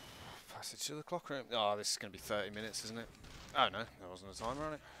 Passage to the clock room. Oh, this is going to be 30 minutes, isn't it? Oh no, there wasn't a timer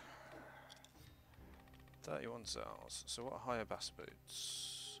on it. 31 cells. So what are higher Bassett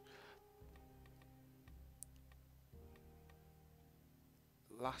boots?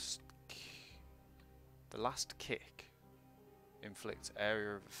 The last kick inflicts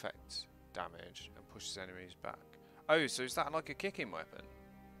area of effect damage and pushes enemies back. Oh, so is that like a kicking weapon?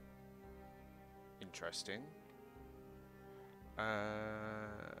 Interesting. Yeah.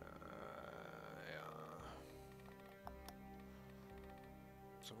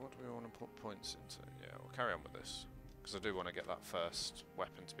 So what do we want to put points into? Yeah, we'll carry on with this. Because I do want to get that first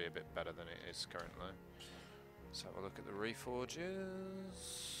weapon to be a bit better than it is currently. Let's have a look at the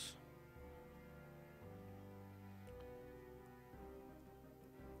reforges.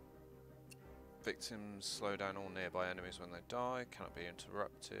 Victims slow down all nearby enemies when they die, cannot be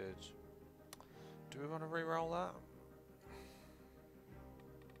interrupted. Do we want to re-roll that?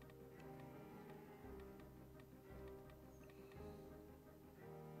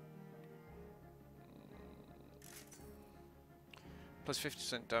 Plus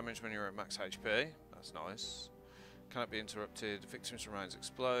 50% damage when you're at max HP, that's nice. Cannot be interrupted, victims' remains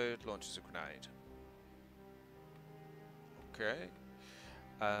explode, launches a grenade. Okay.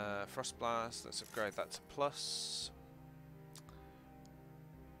 Frost Blast, let's upgrade that to plus.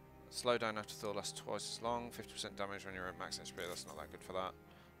 Slow down after thaw lasts twice as long, 50% damage when you're at max HP, that's not that good for that.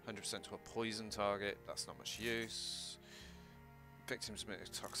 100% to a poison target, that's not much use. Victims emit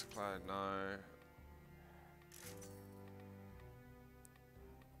a toxic cloud, no.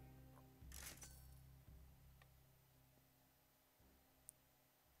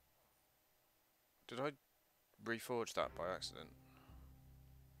 Did I reforge that by accident?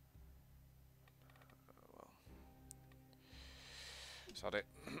 Well. Sod it.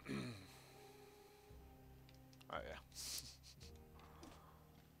 Oh yeah.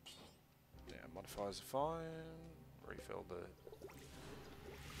 Yeah, modifiers are fine. Refill the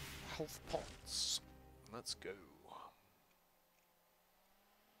health pots. Let's go.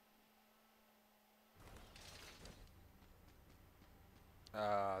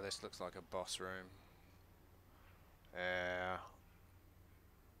 This looks like a boss room. Yeah.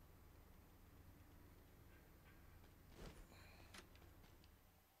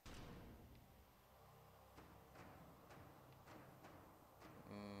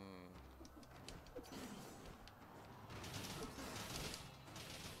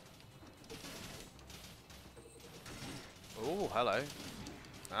 Oh, hello.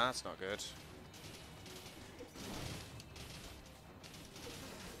 That's not good.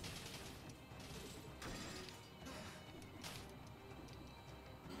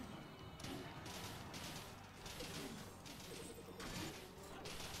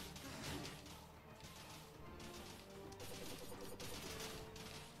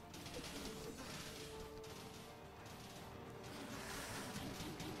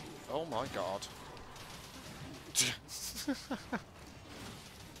 Oh my god.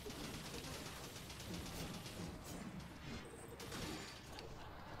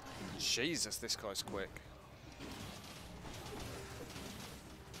 Jesus, this guy's quick.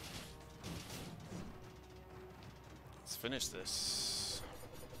 Let's finish this.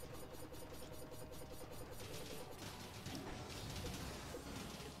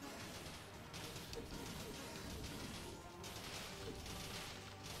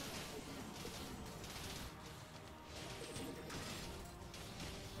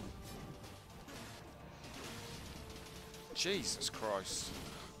 Jesus Christ.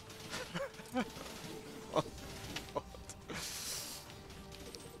 Oh, God.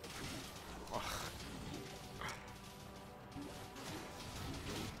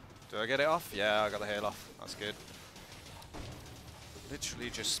 Do I get it off? Yeah, I got the hail off. That's good.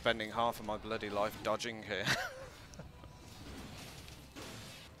 Literally just spending half of my bloody life dodging here.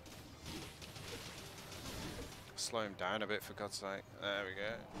 Slow him down a bit, for God's sake. There we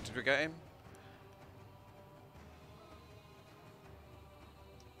go. Did we get him?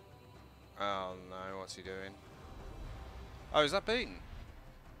 Oh no, what's he doing? Oh, is that beaten?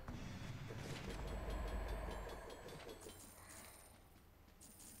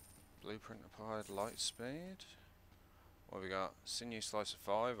 Blueprint applied, light speed. What have we got? Sinew slicer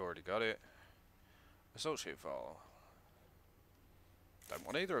 5, already got it. Assault shoot file. Don't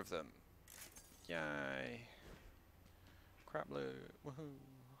want either of them. Yay. Crap loot. Woohoo.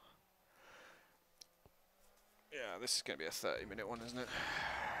 Yeah, this is going to be a 30-minute one, isn't it?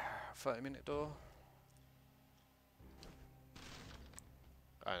 30-minute door.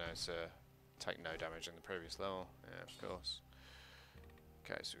 I know, it's take no damage in the previous level. Yeah, of course.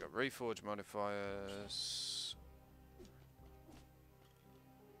 Okay, so we've got Reforge modifiers.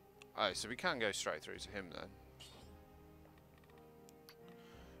 Oh, so we can go straight through to him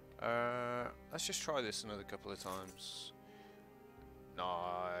then. Let's just try this another couple of times.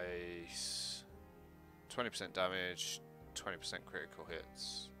 Nice. 20% damage, 20% critical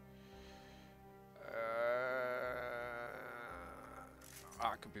hits.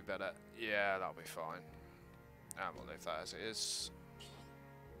 That could be better. Yeah, that'll be fine. And we'll leave that as it is.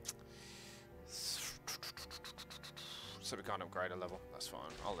 So we can't upgrade a level. That's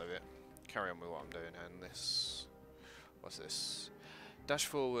fine. I'll leave it. Carry on with what I'm doing. And this... What's this? Dash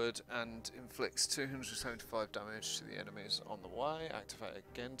forward and inflicts 275 damage to the enemies on the way. Activate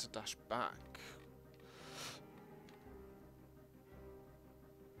again to dash back.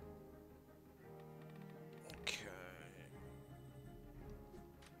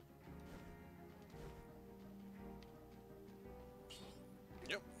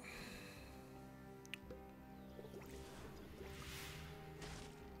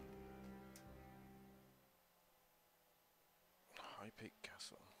 High Peak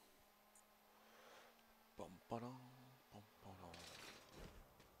Castle. Bum ba dum, bum ba dum.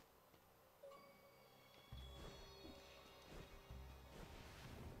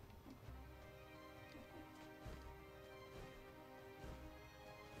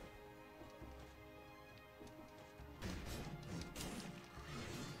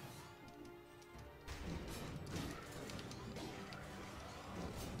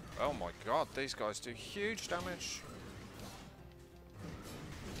 Oh my god, these guys do huge damage.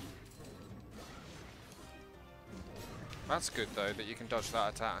 That's good though, that you can dodge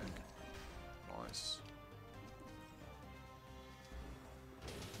that attack. Nice.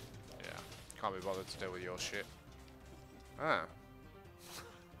 Yeah, can't be bothered to deal with your shit. Ah.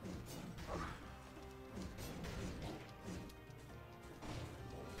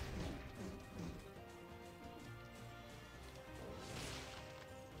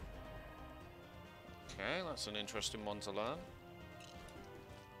 Okay, that's an interesting one to learn.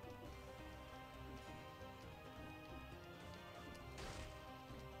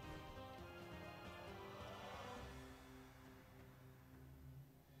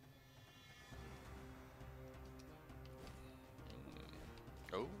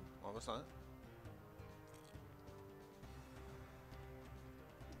 Oh, what was that?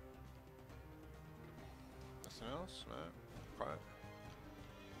 Nothing else? No. Right.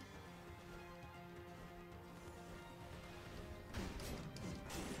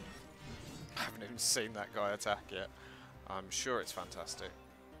 I haven't even seen that guy attack yet. I'm sure it's fantastic.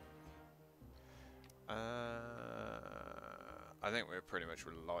 I think we're pretty much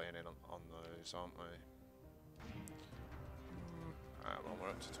relying on those, aren't we? Well, we're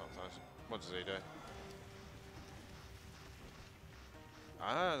up to 12,000. What does he do?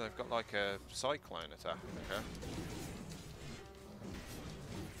 Ah, they've got like a cyclone attack. Okay.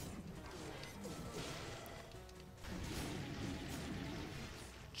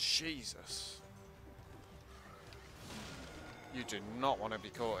 Jesus. You do not want to be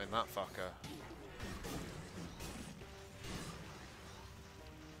caught in that fucker.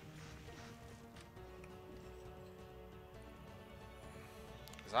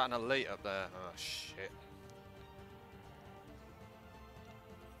 Is that an elite up there? Oh shit.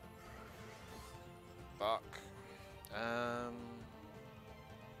 Fuck.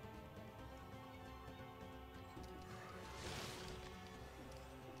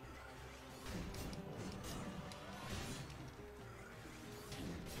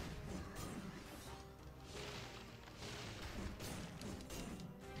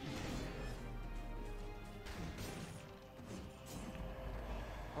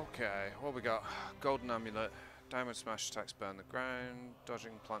 Okay, what we got? Golden amulet. Diamond smash attacks burn the ground.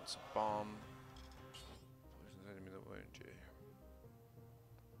 Dodging plants a bomb. Poisons enemy that wound you.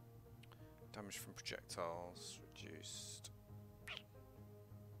 Damage from projectiles reduced. I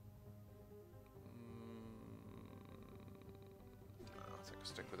think I'll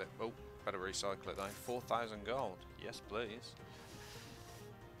stick with it. Oh, better recycle it though. 4,000 gold. Yes, please.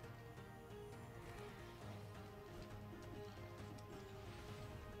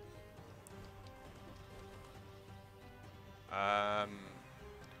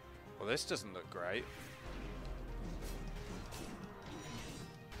 Well, this doesn't look great.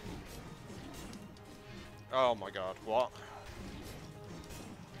 Oh my god, what?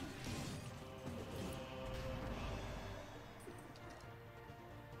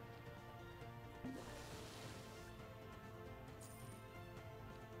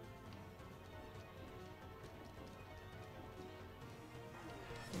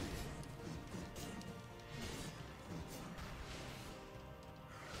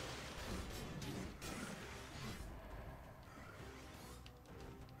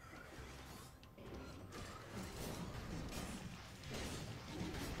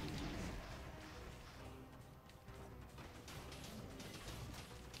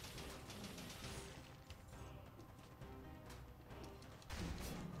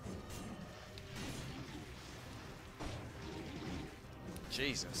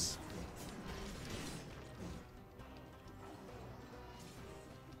 Jesus.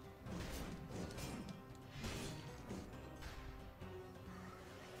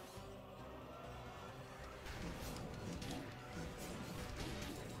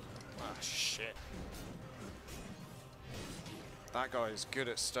 Ah, shit. That guy is good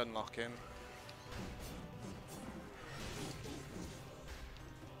at stun locking.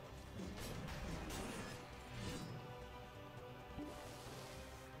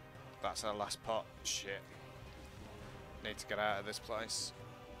 That's our last pot. Shit. Need to get out of this place.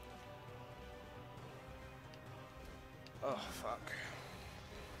 Oh, fuck.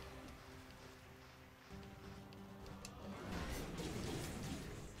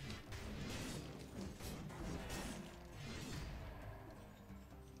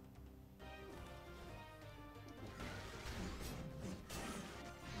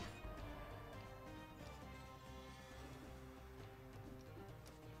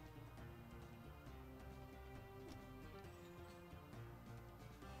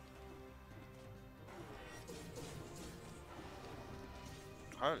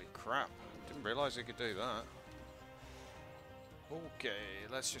 Holy crap, didn't realise he could do that. Okay,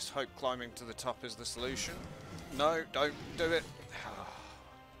 let's just hope climbing to the top is the solution. No, don't do it.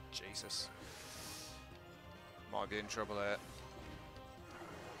 Jesus. Might be in trouble there.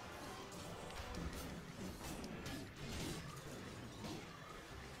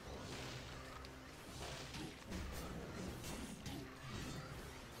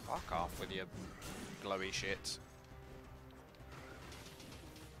 Fuck off with your glowy shit.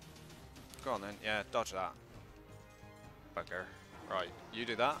 Go on then, yeah, dodge that. Bugger. Right, you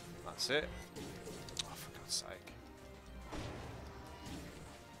do that, that's it. Oh, for God's sake.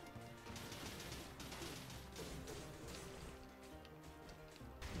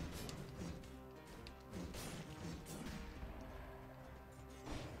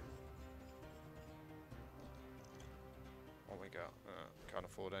 What we got? Can't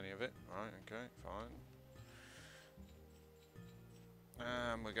afford any of it. Right, okay, fine.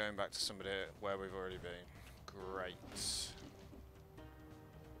 And we're going back to somebody where we've already been. Great.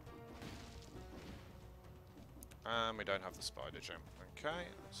 And we don't have the spider jump. Okay,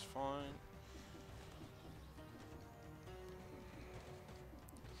 that's fine.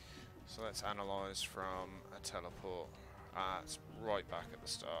 So let's analyse from a teleport. It's right back at the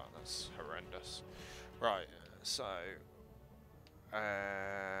start. That's horrendous. Right, so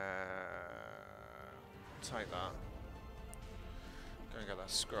take that. Go and get that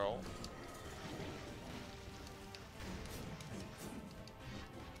scroll.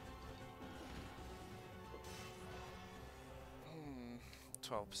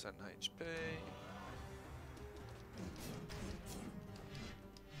 12% HP.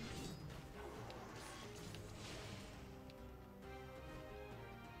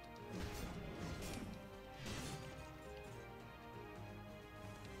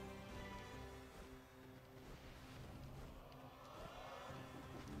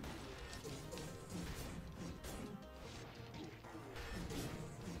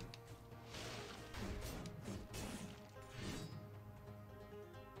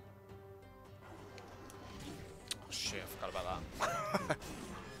 Shit, I forgot about that.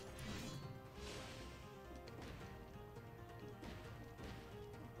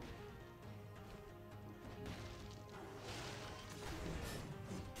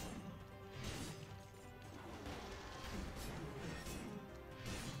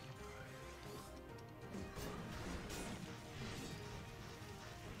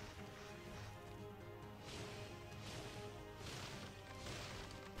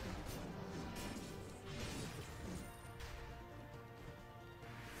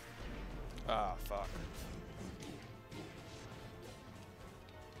 Ah, fuck.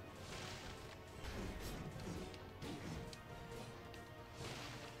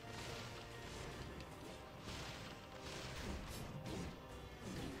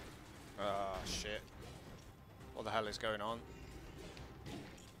 Ah, shit. What the hell is going on?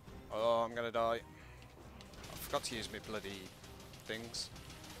 Oh, I'm gonna die. I forgot to use my bloody things.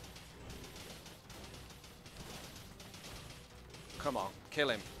 Come on, kill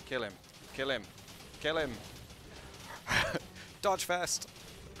him, kill him, kill him, kill him. Dodge fast.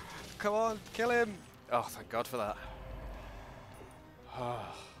 Come on, kill him. Oh, thank God for that.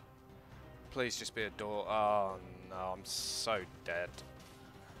 Please just be a door. Oh no, I'm so dead.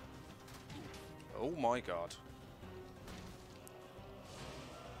 Oh my God.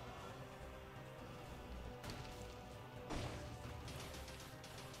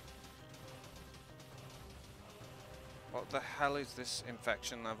 What the hell is this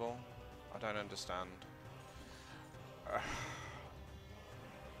infection level? I don't understand. Gonna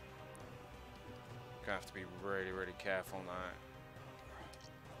have to be really, really careful now.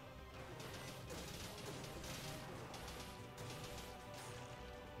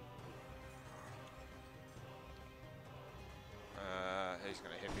 He's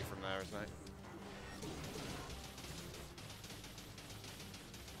gonna hit me from there, isn't he?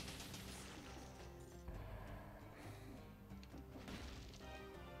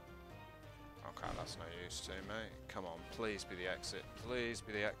 Okay, that's no use to me. Come on, please be the exit. Please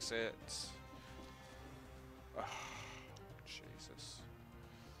be the exit. Oh, Jesus.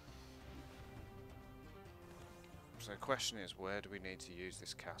 So the question is, where do we need to use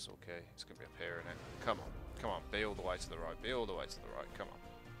this castle key? It's going to be up here, isn't it? Come on, come on, be all the way to the right, be all the way to the right, come on.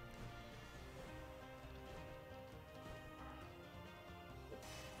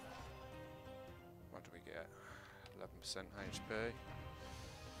 What do we get? 11% HP.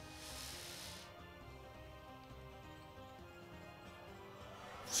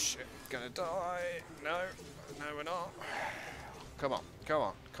 Shit, gonna die. No, no we're not. Come on, come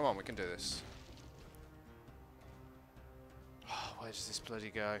on, come on, we can do this. Oh, where does this bloody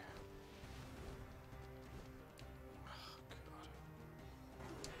go? Oh, God.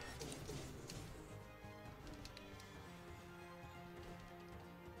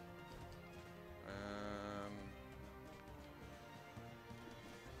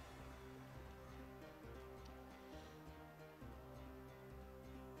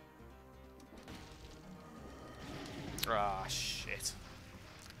 Ah, shit.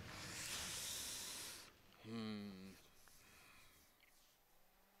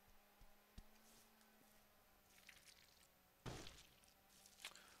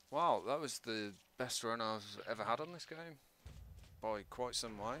 Wow, that was the best run I've ever had on this game, by quite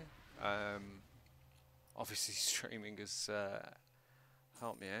some way. Obviously streaming has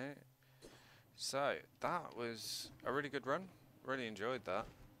helped me out. So, that was a really good run, really enjoyed that.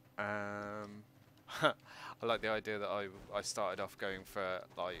 I like the idea that I started off going for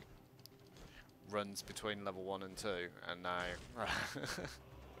like runs between level 1 and 2, and now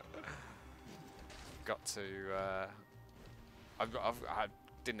got to I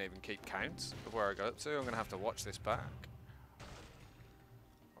didn't even keep count of where I got up to. I'm gonna have to watch this back.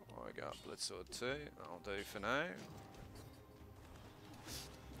 Oh, I got Bloodsword 2, that'll do for now.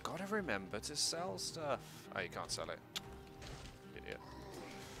 Gotta remember to sell stuff. Oh, you can't sell it. Idiot.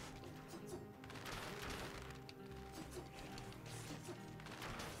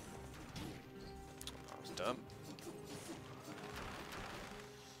 That was dumb.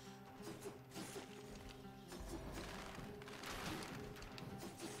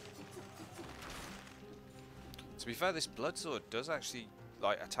 To be fair, this Bloodsword does actually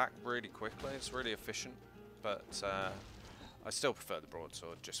like attack really quickly. It's really efficient, but I still prefer the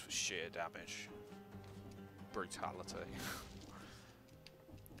broadsword just for sheer damage, brutality.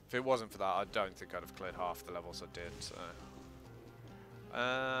 If it wasn't for that, I don't think I'd have cleared half the levels I did. So,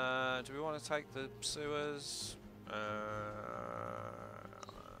 do we want to take the sewers?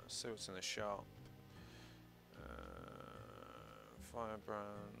 See what's in the shop. Firebrands.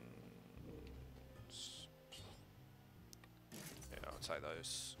 Yeah, I'll take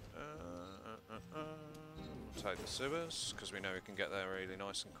those. We'll take the sewers because we know we can get there really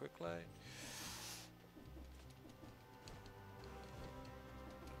nice and quickly.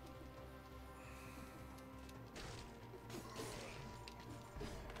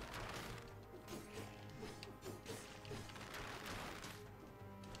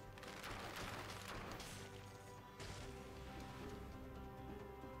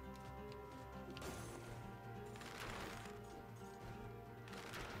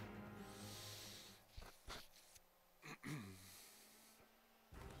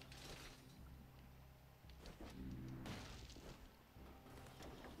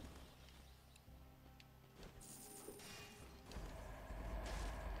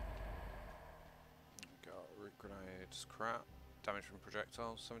 Grenades, crap. Damage from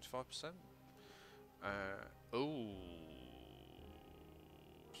projectiles, 75%. Ooh.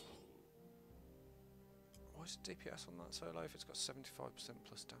 Why is DPS on that so low if it's got 75%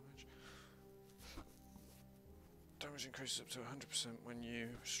 plus damage? Damage increases up to 100% when you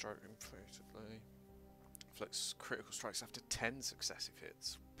strike repeatedly. Inflicts critical strikes after 10 successive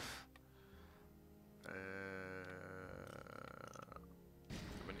hits. I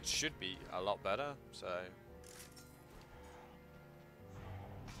mean, it should be a lot better, so...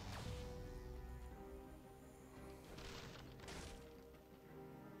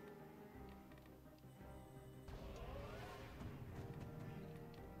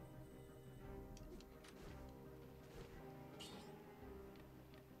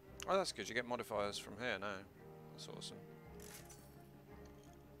 Oh, that's good. You get modifiers from here now. That's awesome.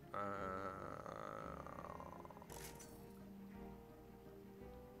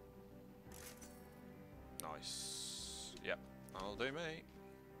 Nice. Yep, that'll do me.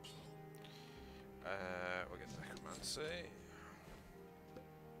 We'll get the necromancy.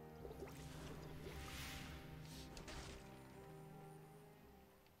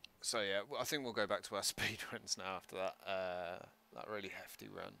 So yeah, I think we'll go back to our speedruns now after that that really hefty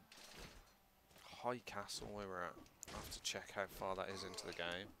run. High Castle, where we're at. I have to check how far that is into the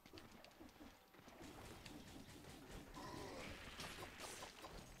game.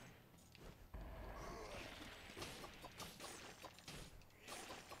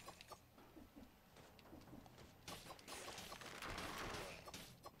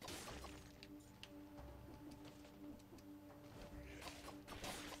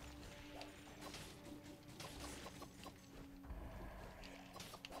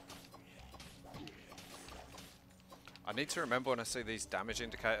 I need to remember when I see these damage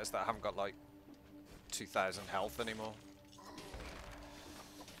indicators that I haven't got like 2,000 health anymore.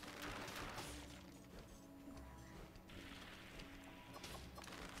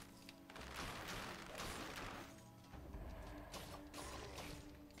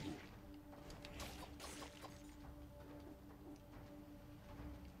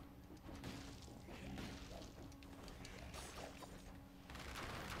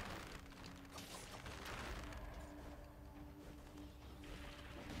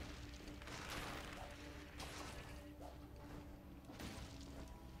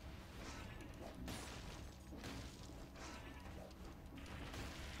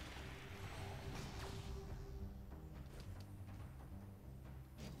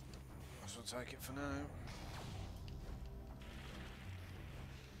 I'll take it for now.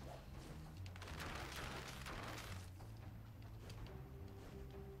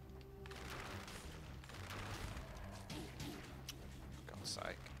 For God's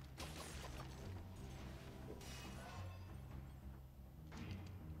sake.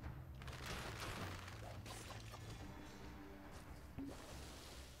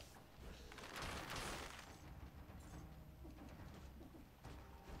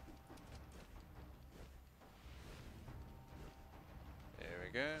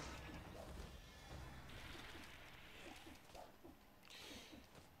 Go.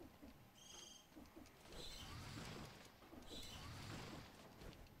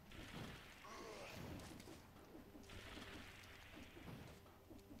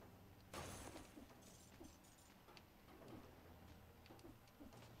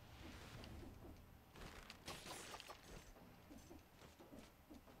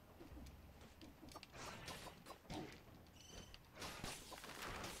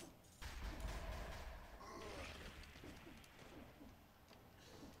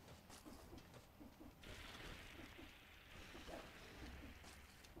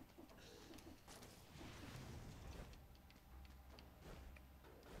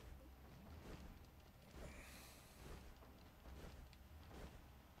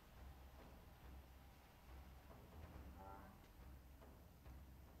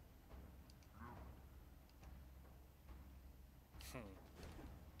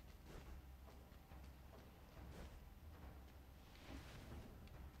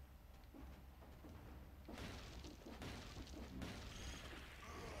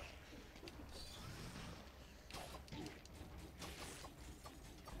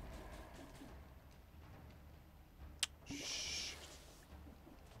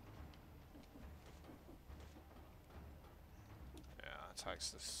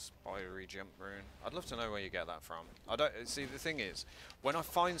 attacks the spidery jump rune. I'd love to know where you get that from. I don't see. The thing is, when I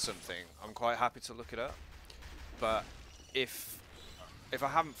find something, I'm quite happy to look it up. But if I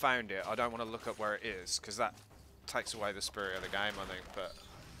haven't found it, I don't want to look up where it is, because that takes away the spirit of the game, I think. But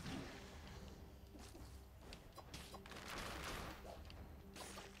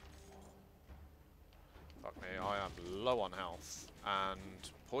fuck me, I am low on health and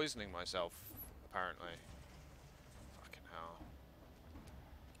poisoning myself, apparently. Fucking hell.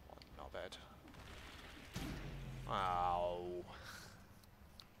 Not bad. Ow.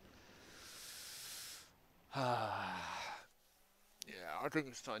 Yeah, I think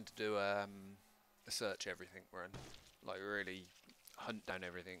it's time to do a search everything run, like really hunt down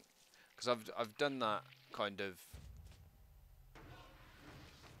everything, because I've done that kind of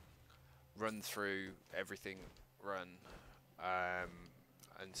run through everything run,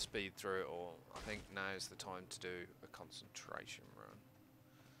 and speed through it all. I think now is the time to do a concentration run.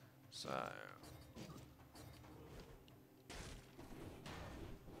 So.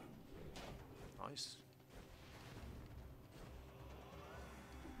 Nice.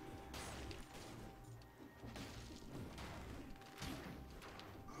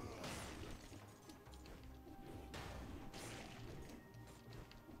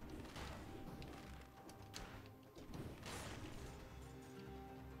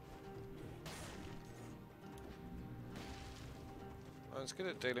 I was good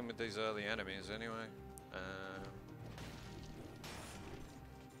at dealing with these early enemies anyway.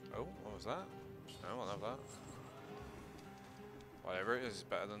 Oh, what was that? I won't have that. Whatever it is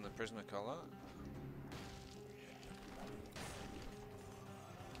better than the prisoner collar.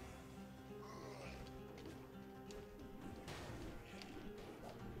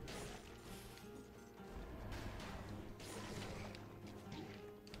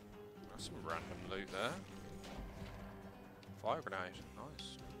 That's some random loot there. Fire grenade,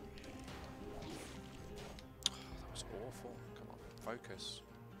 nice. Oh, that was awful. Come on, focus.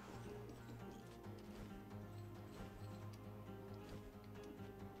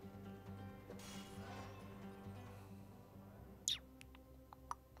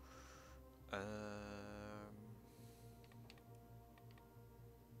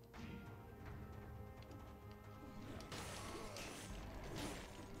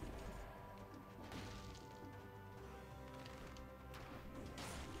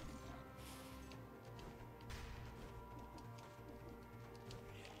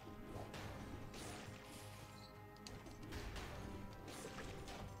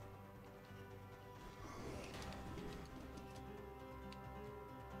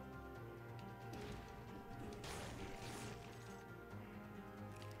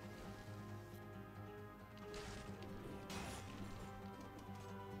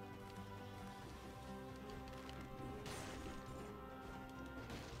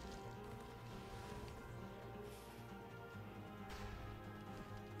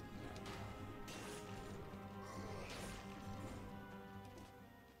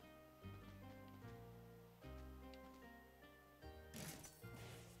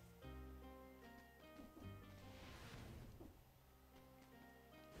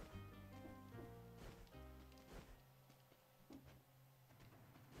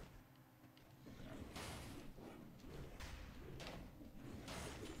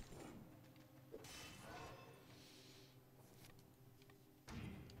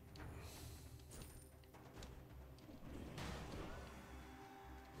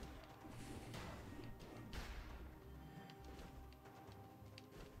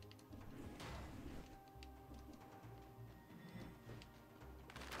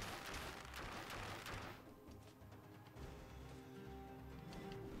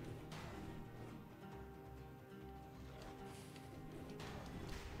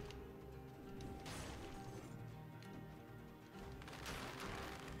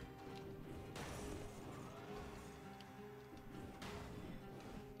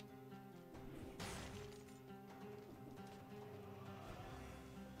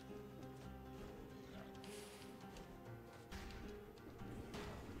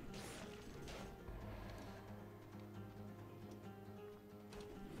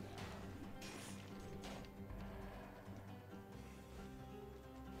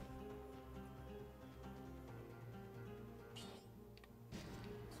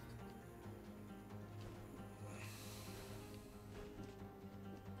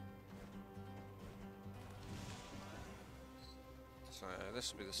 So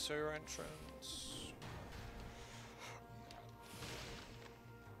this will be the sewer entrance.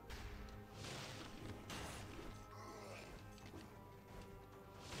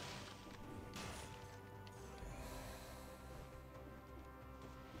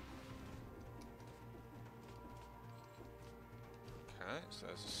 so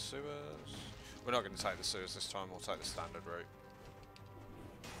there's the sewers. We're not going to take the sewers this time, we'll take the standard route.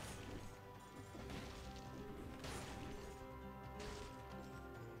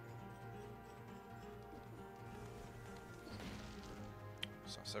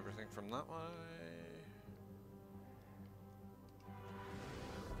 So that's everything from that way.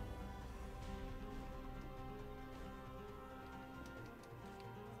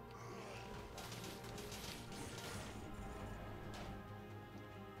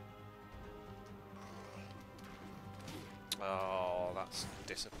 Oh, that's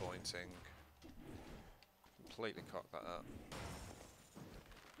disappointing. Completely cocked that up.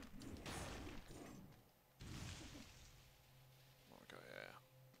 What we got here?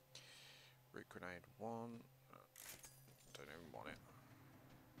 Root grenade 1. Don't even want it.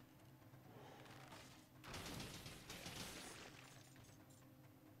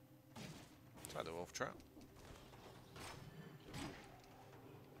 Take the wolf trap.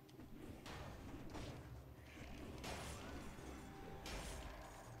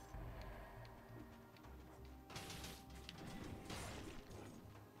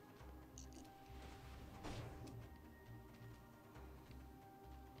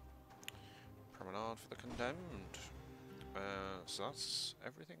 Promenade for the condemned. So that's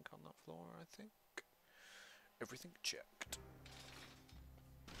everything on that floor, I think. Everything checked.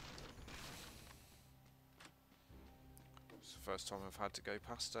 It's the first time I've had to go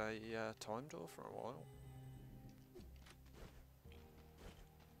past a time door for a while.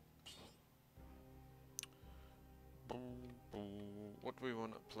 What do we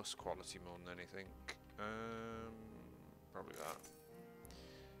want at plus quality more than anything? Probably that.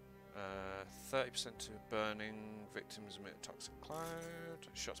 30% to burning, victims emit a toxic cloud,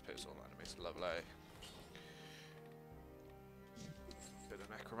 shots pierce all enemies, lovely. Bit of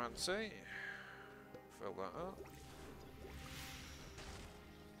necromancy, fill that up.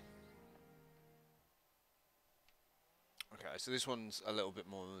 Okay, so this one's a little bit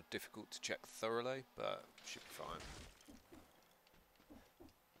more difficult to check thoroughly, but should be fine.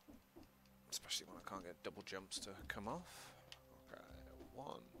 Especially when I can't get double jumps to come off. Okay, 1,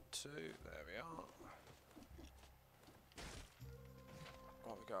 2, there we are.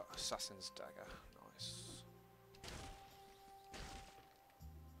 What we got? Assassin's Dagger, nice.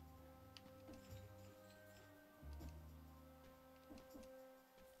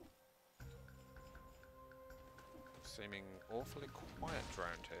 Seeming awfully quiet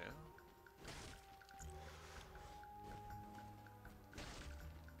around here.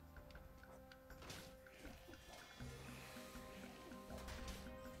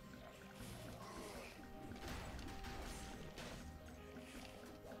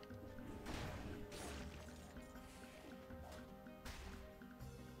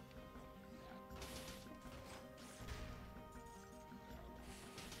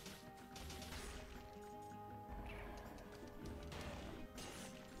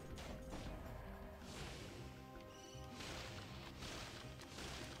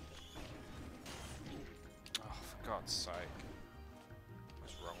 For God's sake.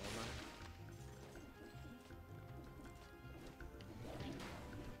 What's wrong with that?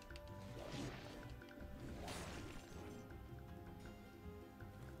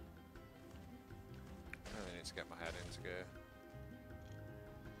 I really need to get my head into gear.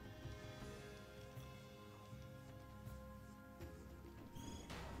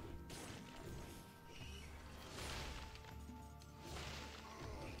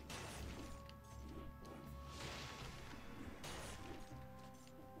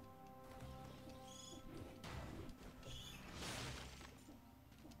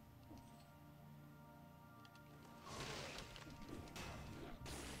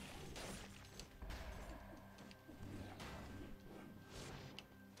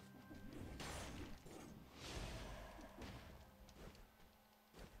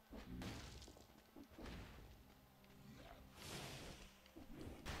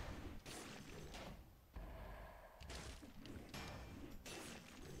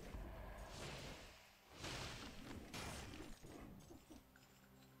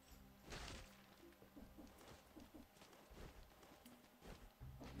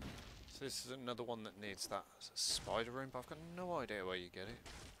 This is another one that needs that spider room, but I've got no idea where you get it.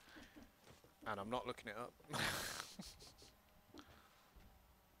 And I'm not looking it up.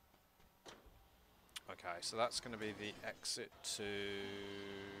 Okay, so that's going to be the exit to... Is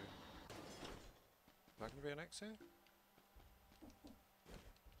that going to be an exit?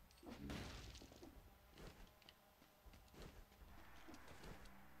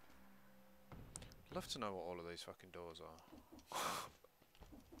 I'd love to know what all of these fucking doors are.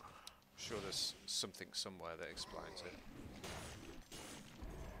 Sure there's something somewhere that explains it.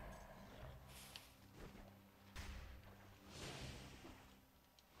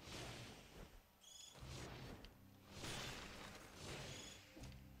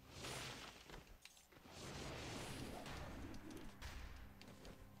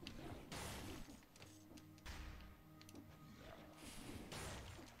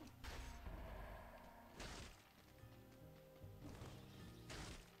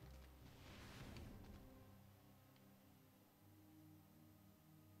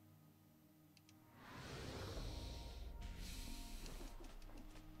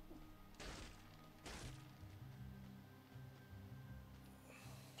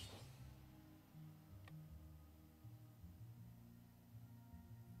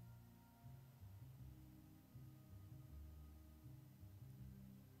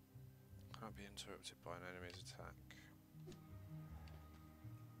 Might be interrupted by an enemy's attack.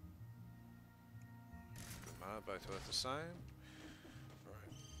 Doesn't matter, both worth the same.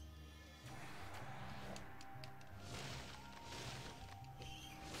 Right.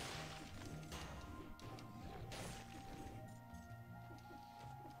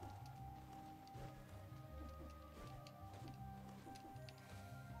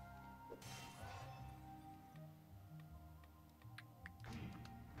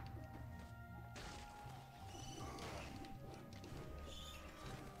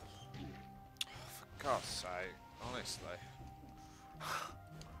 For God's sake, honestly.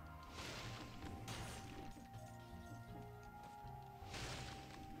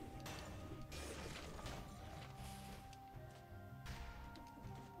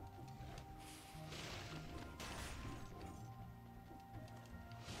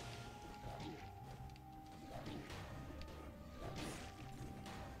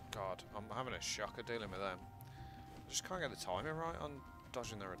 God, I'm having a shocker dealing with them. I just can't get the timing right on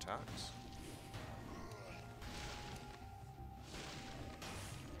dodging their attacks.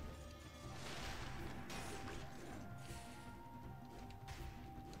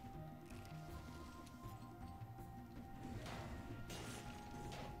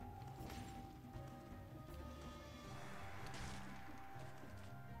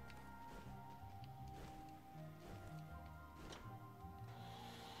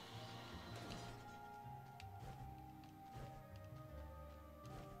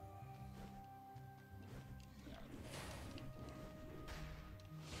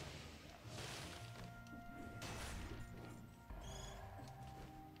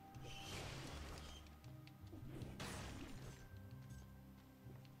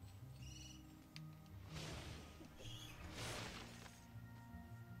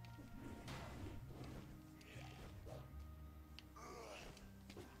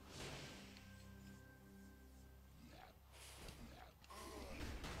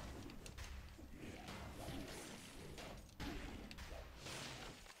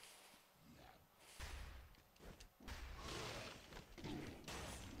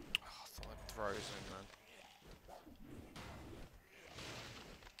 Frozen, man.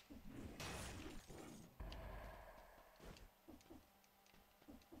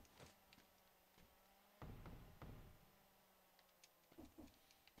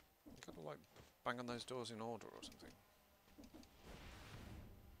 You gotta like bang on those doors in order or something.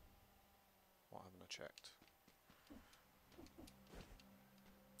 What haven't I checked?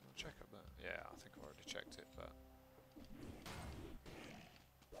 I'll check up there. Yeah, I think I already checked it, but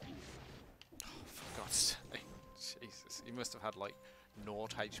oh, for God's sake. Jesus, he must have had like 0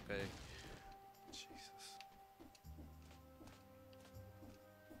 HP. Jesus.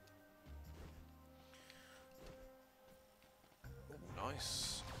 Oh,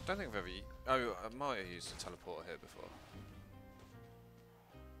 nice. Don't think I've ever. Oh, I might have used a teleporter here before.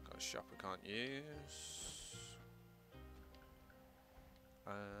 Got a shop I can't use.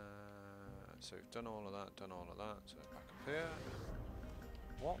 So we've done all of that, So back up here.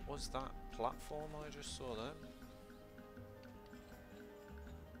 What was that platform I just saw then?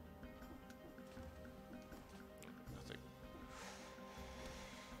 Nothing.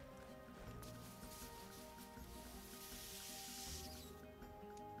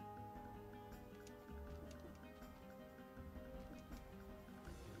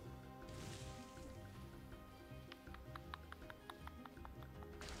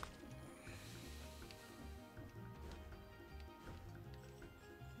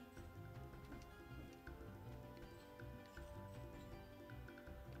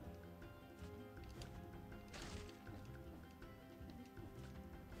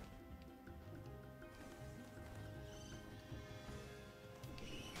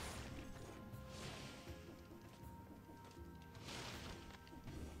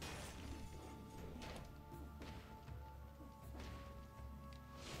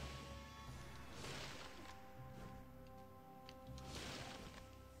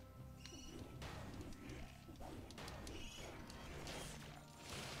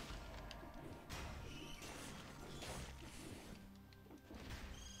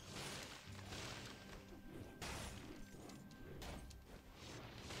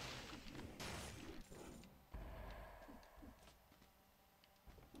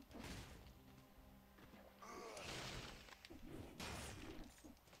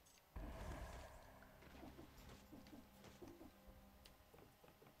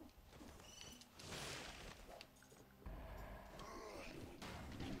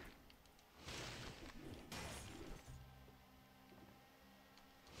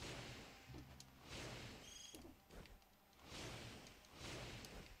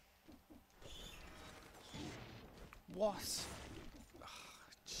 What? Ugh,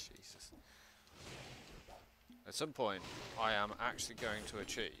 Jesus. At some point, I am actually going to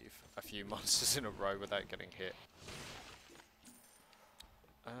achieve a few monsters in a row without getting hit.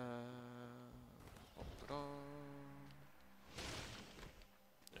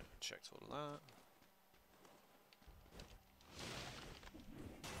 Yeah, checked all of that.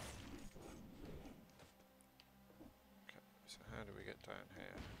 Okay, so how do we get down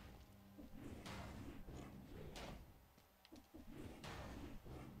here?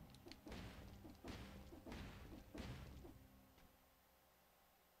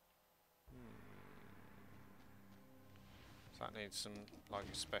 So that needs some, like,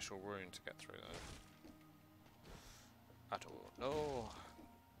 a special rune to get through there. At all. No!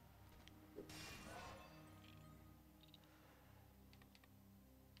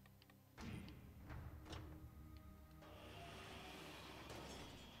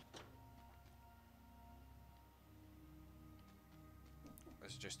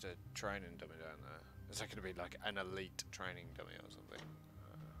 There's just a training dummy down there. Is that going to be like an elite training dummy or something?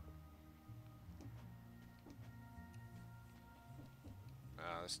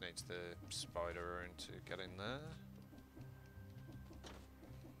 This needs the spider rune to get in there.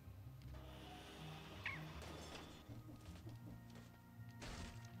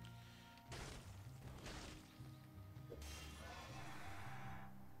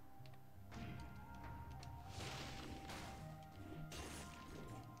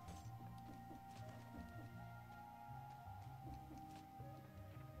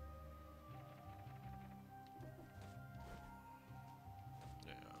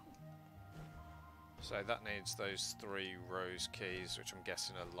 So that needs those 3 rose keys, which I'm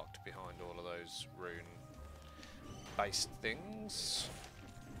guessing are locked behind all of those rune-based things.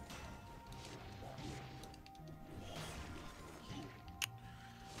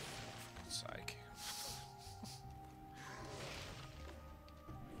 For God's sake.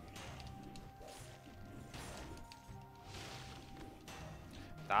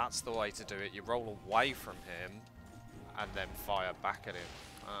 That's the way to do it. You roll away from him and then fire back at him.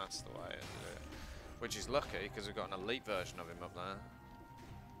 That's the way to do it. Which is lucky, because we've got an elite version of him up there.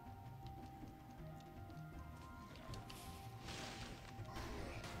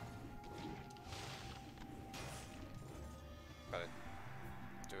 Better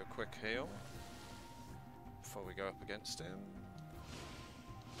do a quick heal before we go up against him.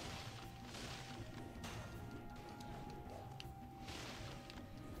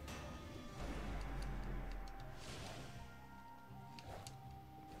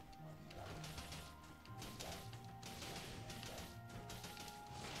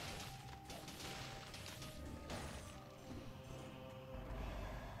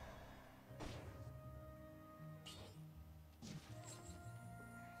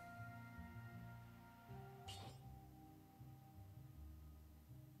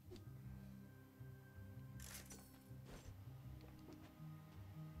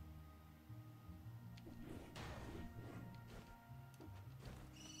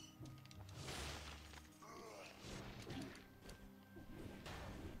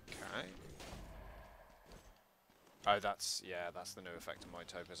 Oh, that's the new effect of my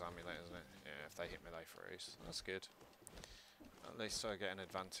Topaz Amulet, isn't it? Yeah, if they hit me, they freeze. That's good. At least I get an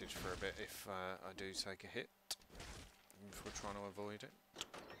advantage for a bit if I do take a hit, if we're trying to avoid it.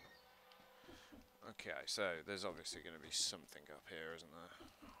 Okay, so there's obviously going to be something up here, isn't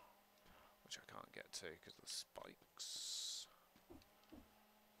there? Which I can't get to because of the spikes.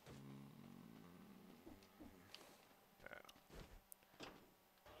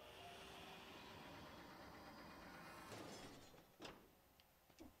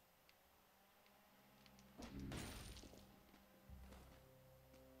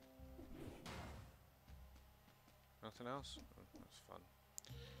 Nothing else? Oh, that's fun.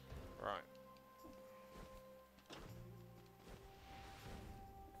 Right.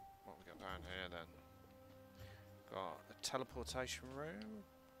 What we got down here then? Got a teleportation room.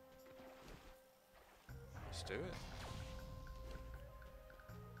 Let's do it.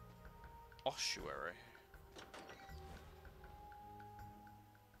 Ossuary.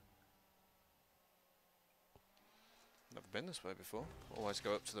 Never been this way before. Always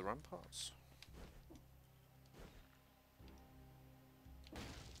go up to the ramparts.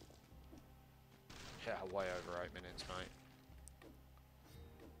 Yeah, way over 8 minutes, mate.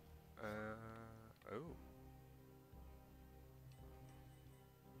 Oh.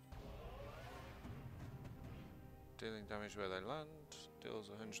 Dealing damage where they land. Deals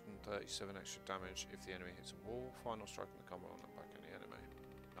 137 extra damage if the enemy hits a wall. Final strike in the combat on the back of the enemy.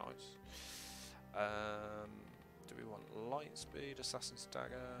 Nice. Do we want light speed, Assassin's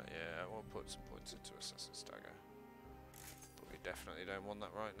Dagger? Yeah, we'll put some points into Assassin's Dagger. definitely don't want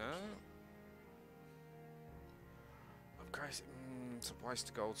that right now. Upgrade. It's a waste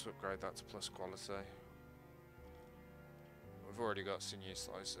of gold to upgrade that to plus quality. We've already got Sinew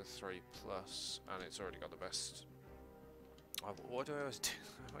Slicer 3+, and it's already got the best. Oh, what do I always do?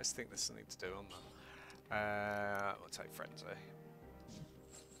 I always think there's something to do on that. We'll take Frenzy.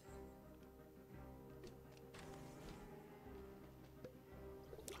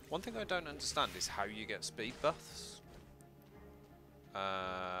 One thing I don't understand is how you get speed buffs.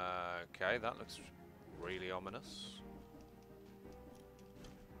 Okay, that looks really ominous.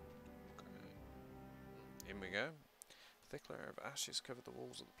 Okay. In we go. Thick layer of ashes covered the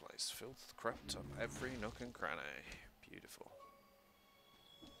walls of the place. Filth crept up every nook and cranny. Beautiful.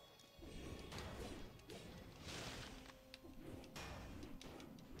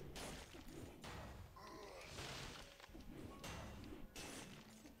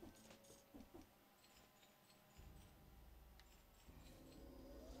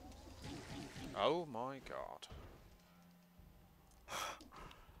 Oh my god.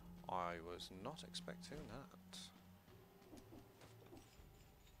 I was not expecting that.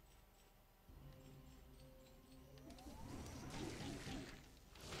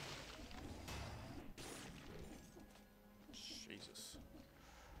 Jesus.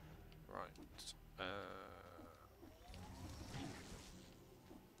 Right.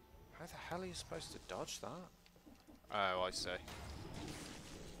 How the hell are you supposed to dodge that? Oh, I see.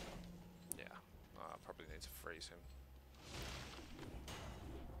 Yeah. I probably need to freeze him.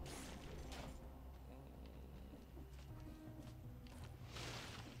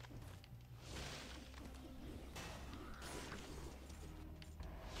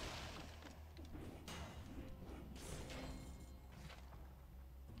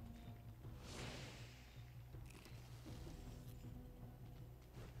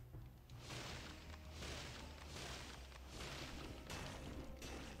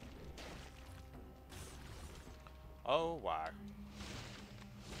 Oh, wow.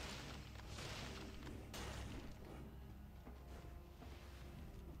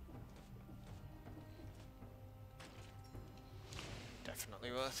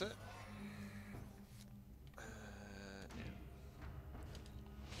 Definitely worth it. Yeah.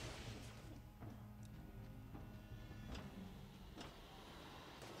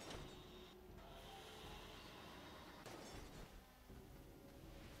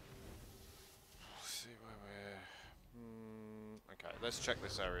 Let's see where we're... okay, let's check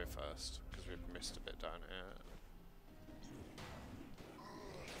this area first, because we've missed a bit down here.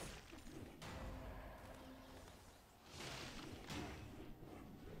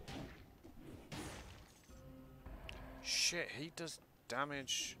 Shit, he does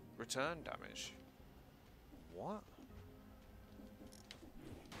damage, return damage. What?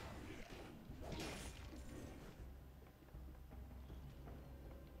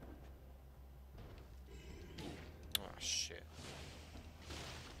 Oh shit.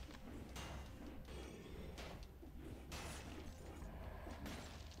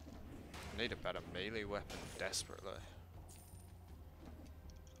 I need a better melee weapon desperately.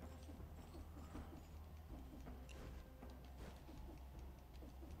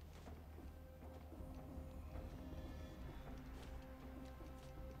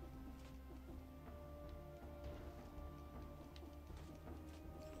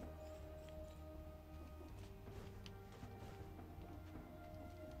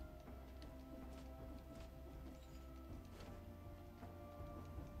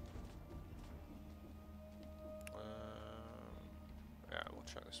 Yeah, we'll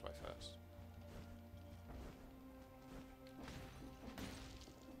check this way first.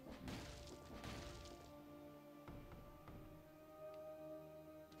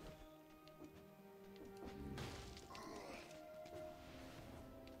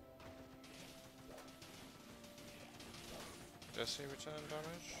 Does he return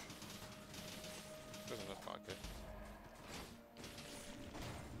damage? Doesn't look like it.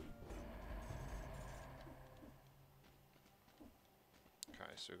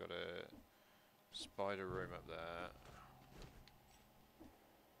 Okay, so we've got a spider room up there.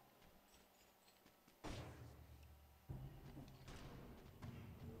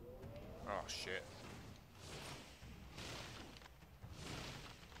 Oh shit.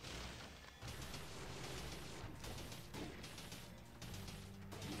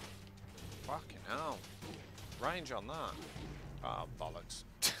 Fucking hell. Range on that. Ah, oh, bollocks.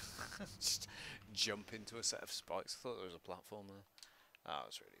 Just jump into a set of spikes. I thought there was a platform there. Ah, I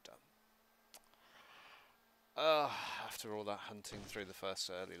was really dumb. After all that hunting through the first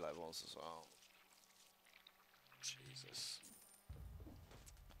early levels as well. Jesus.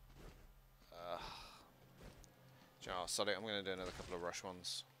 Oh, sorry, I'm going to do another couple of rush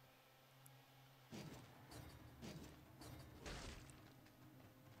ones.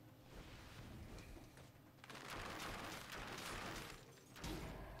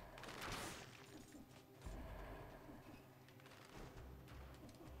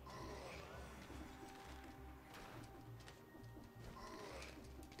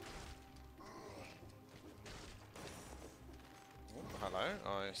 Hello,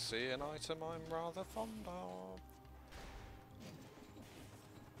 I see an item I'm rather fond of.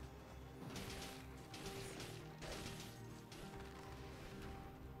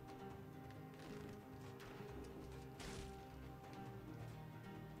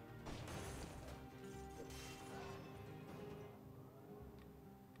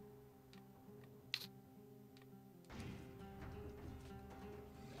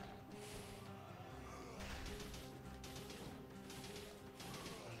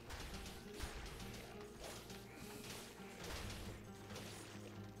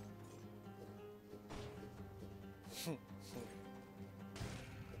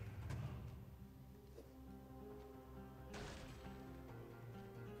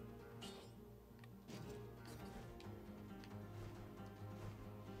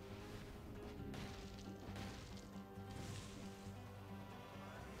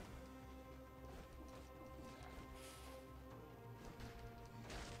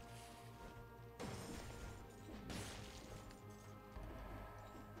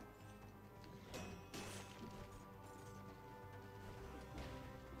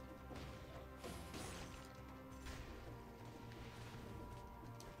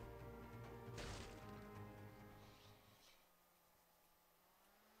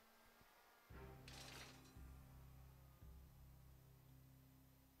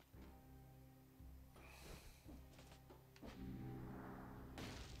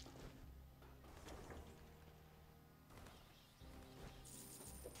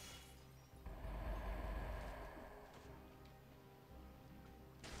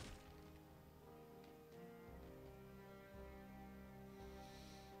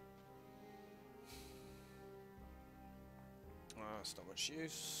 That's not much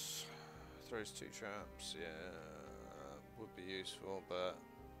use. Throws 2 traps, yeah, would be useful, but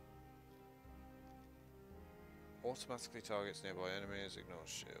automatically targets nearby enemies, ignores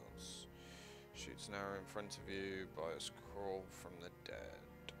shields. Shoots an arrow in front of you by a scroll from the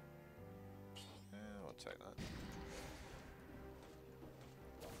dead. Yeah, I'll take that.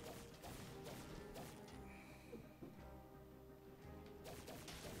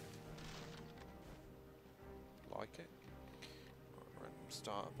 Like it. Random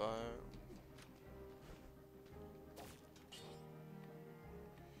starter bow.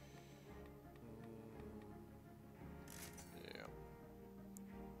 Yeah.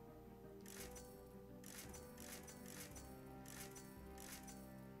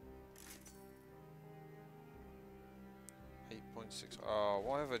 8.6. Oh,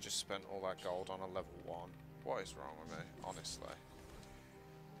 why have I just spent all that gold on a level 1? What is wrong with me, honestly?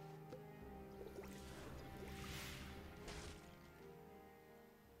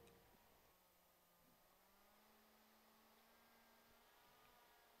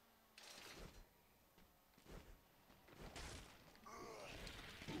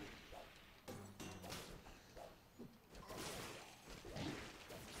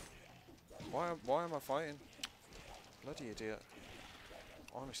 Why am I fighting? Bloody idiot.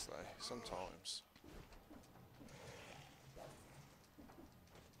 Honestly, sometimes.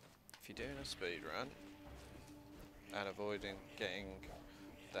 If you're doing a speed run and avoiding getting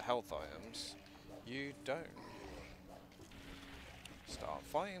the health items, you don't start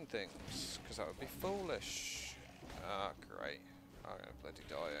fighting things, because that would be foolish. Ah, great. I'm gonna bloody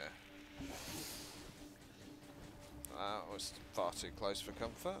die here. That was far too close for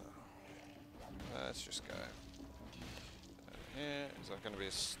comfort. Let's just go. Here, is that going to be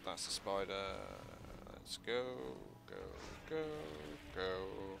that's a spider. Let's go, go, go, go.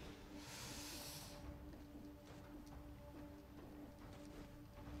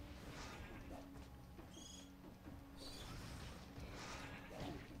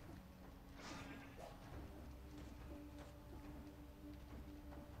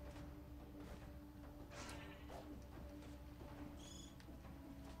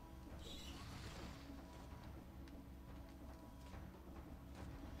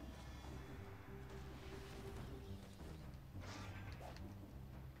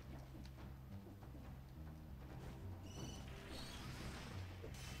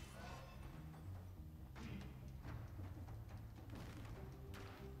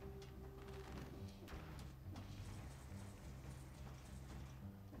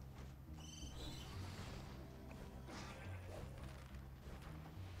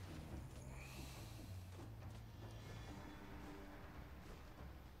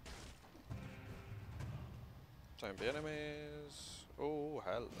 Don't be enemies. Oh,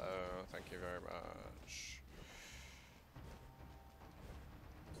 hello. Thank you very much.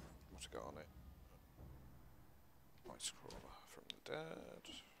 What's it got on it? Ice Crawler from the dead.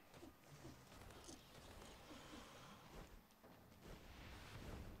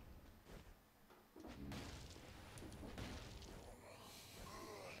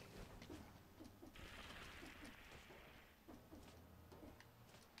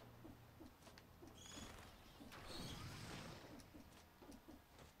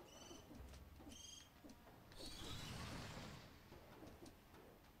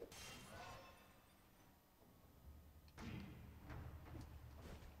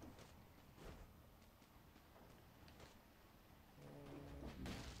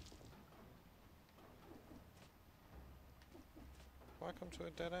 Why come to a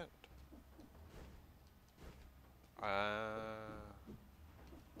dead end?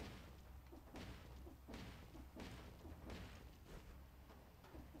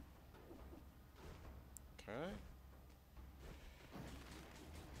 Okay.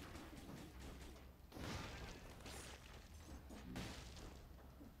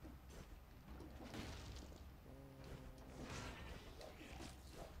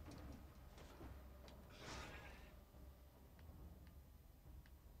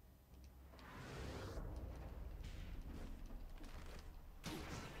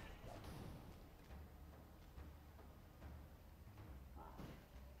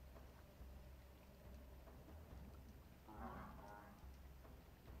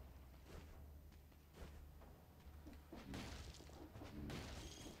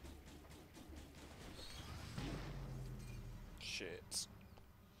 Shit.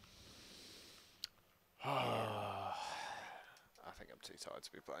 I think I'm too tired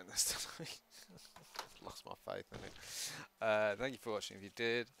to be playing this tonight. I've lost my faith in it. Thank you for watching if you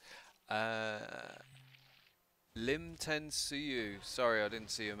did. Lim10CU. Sorry, I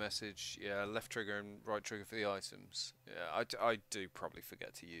didn't see your message. Yeah, left trigger and right trigger for the items. Yeah, I do probably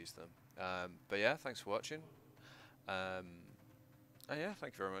forget to use them. But yeah, thanks for watching. And yeah,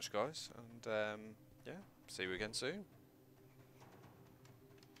 thank you very much, guys. And yeah, see you again soon.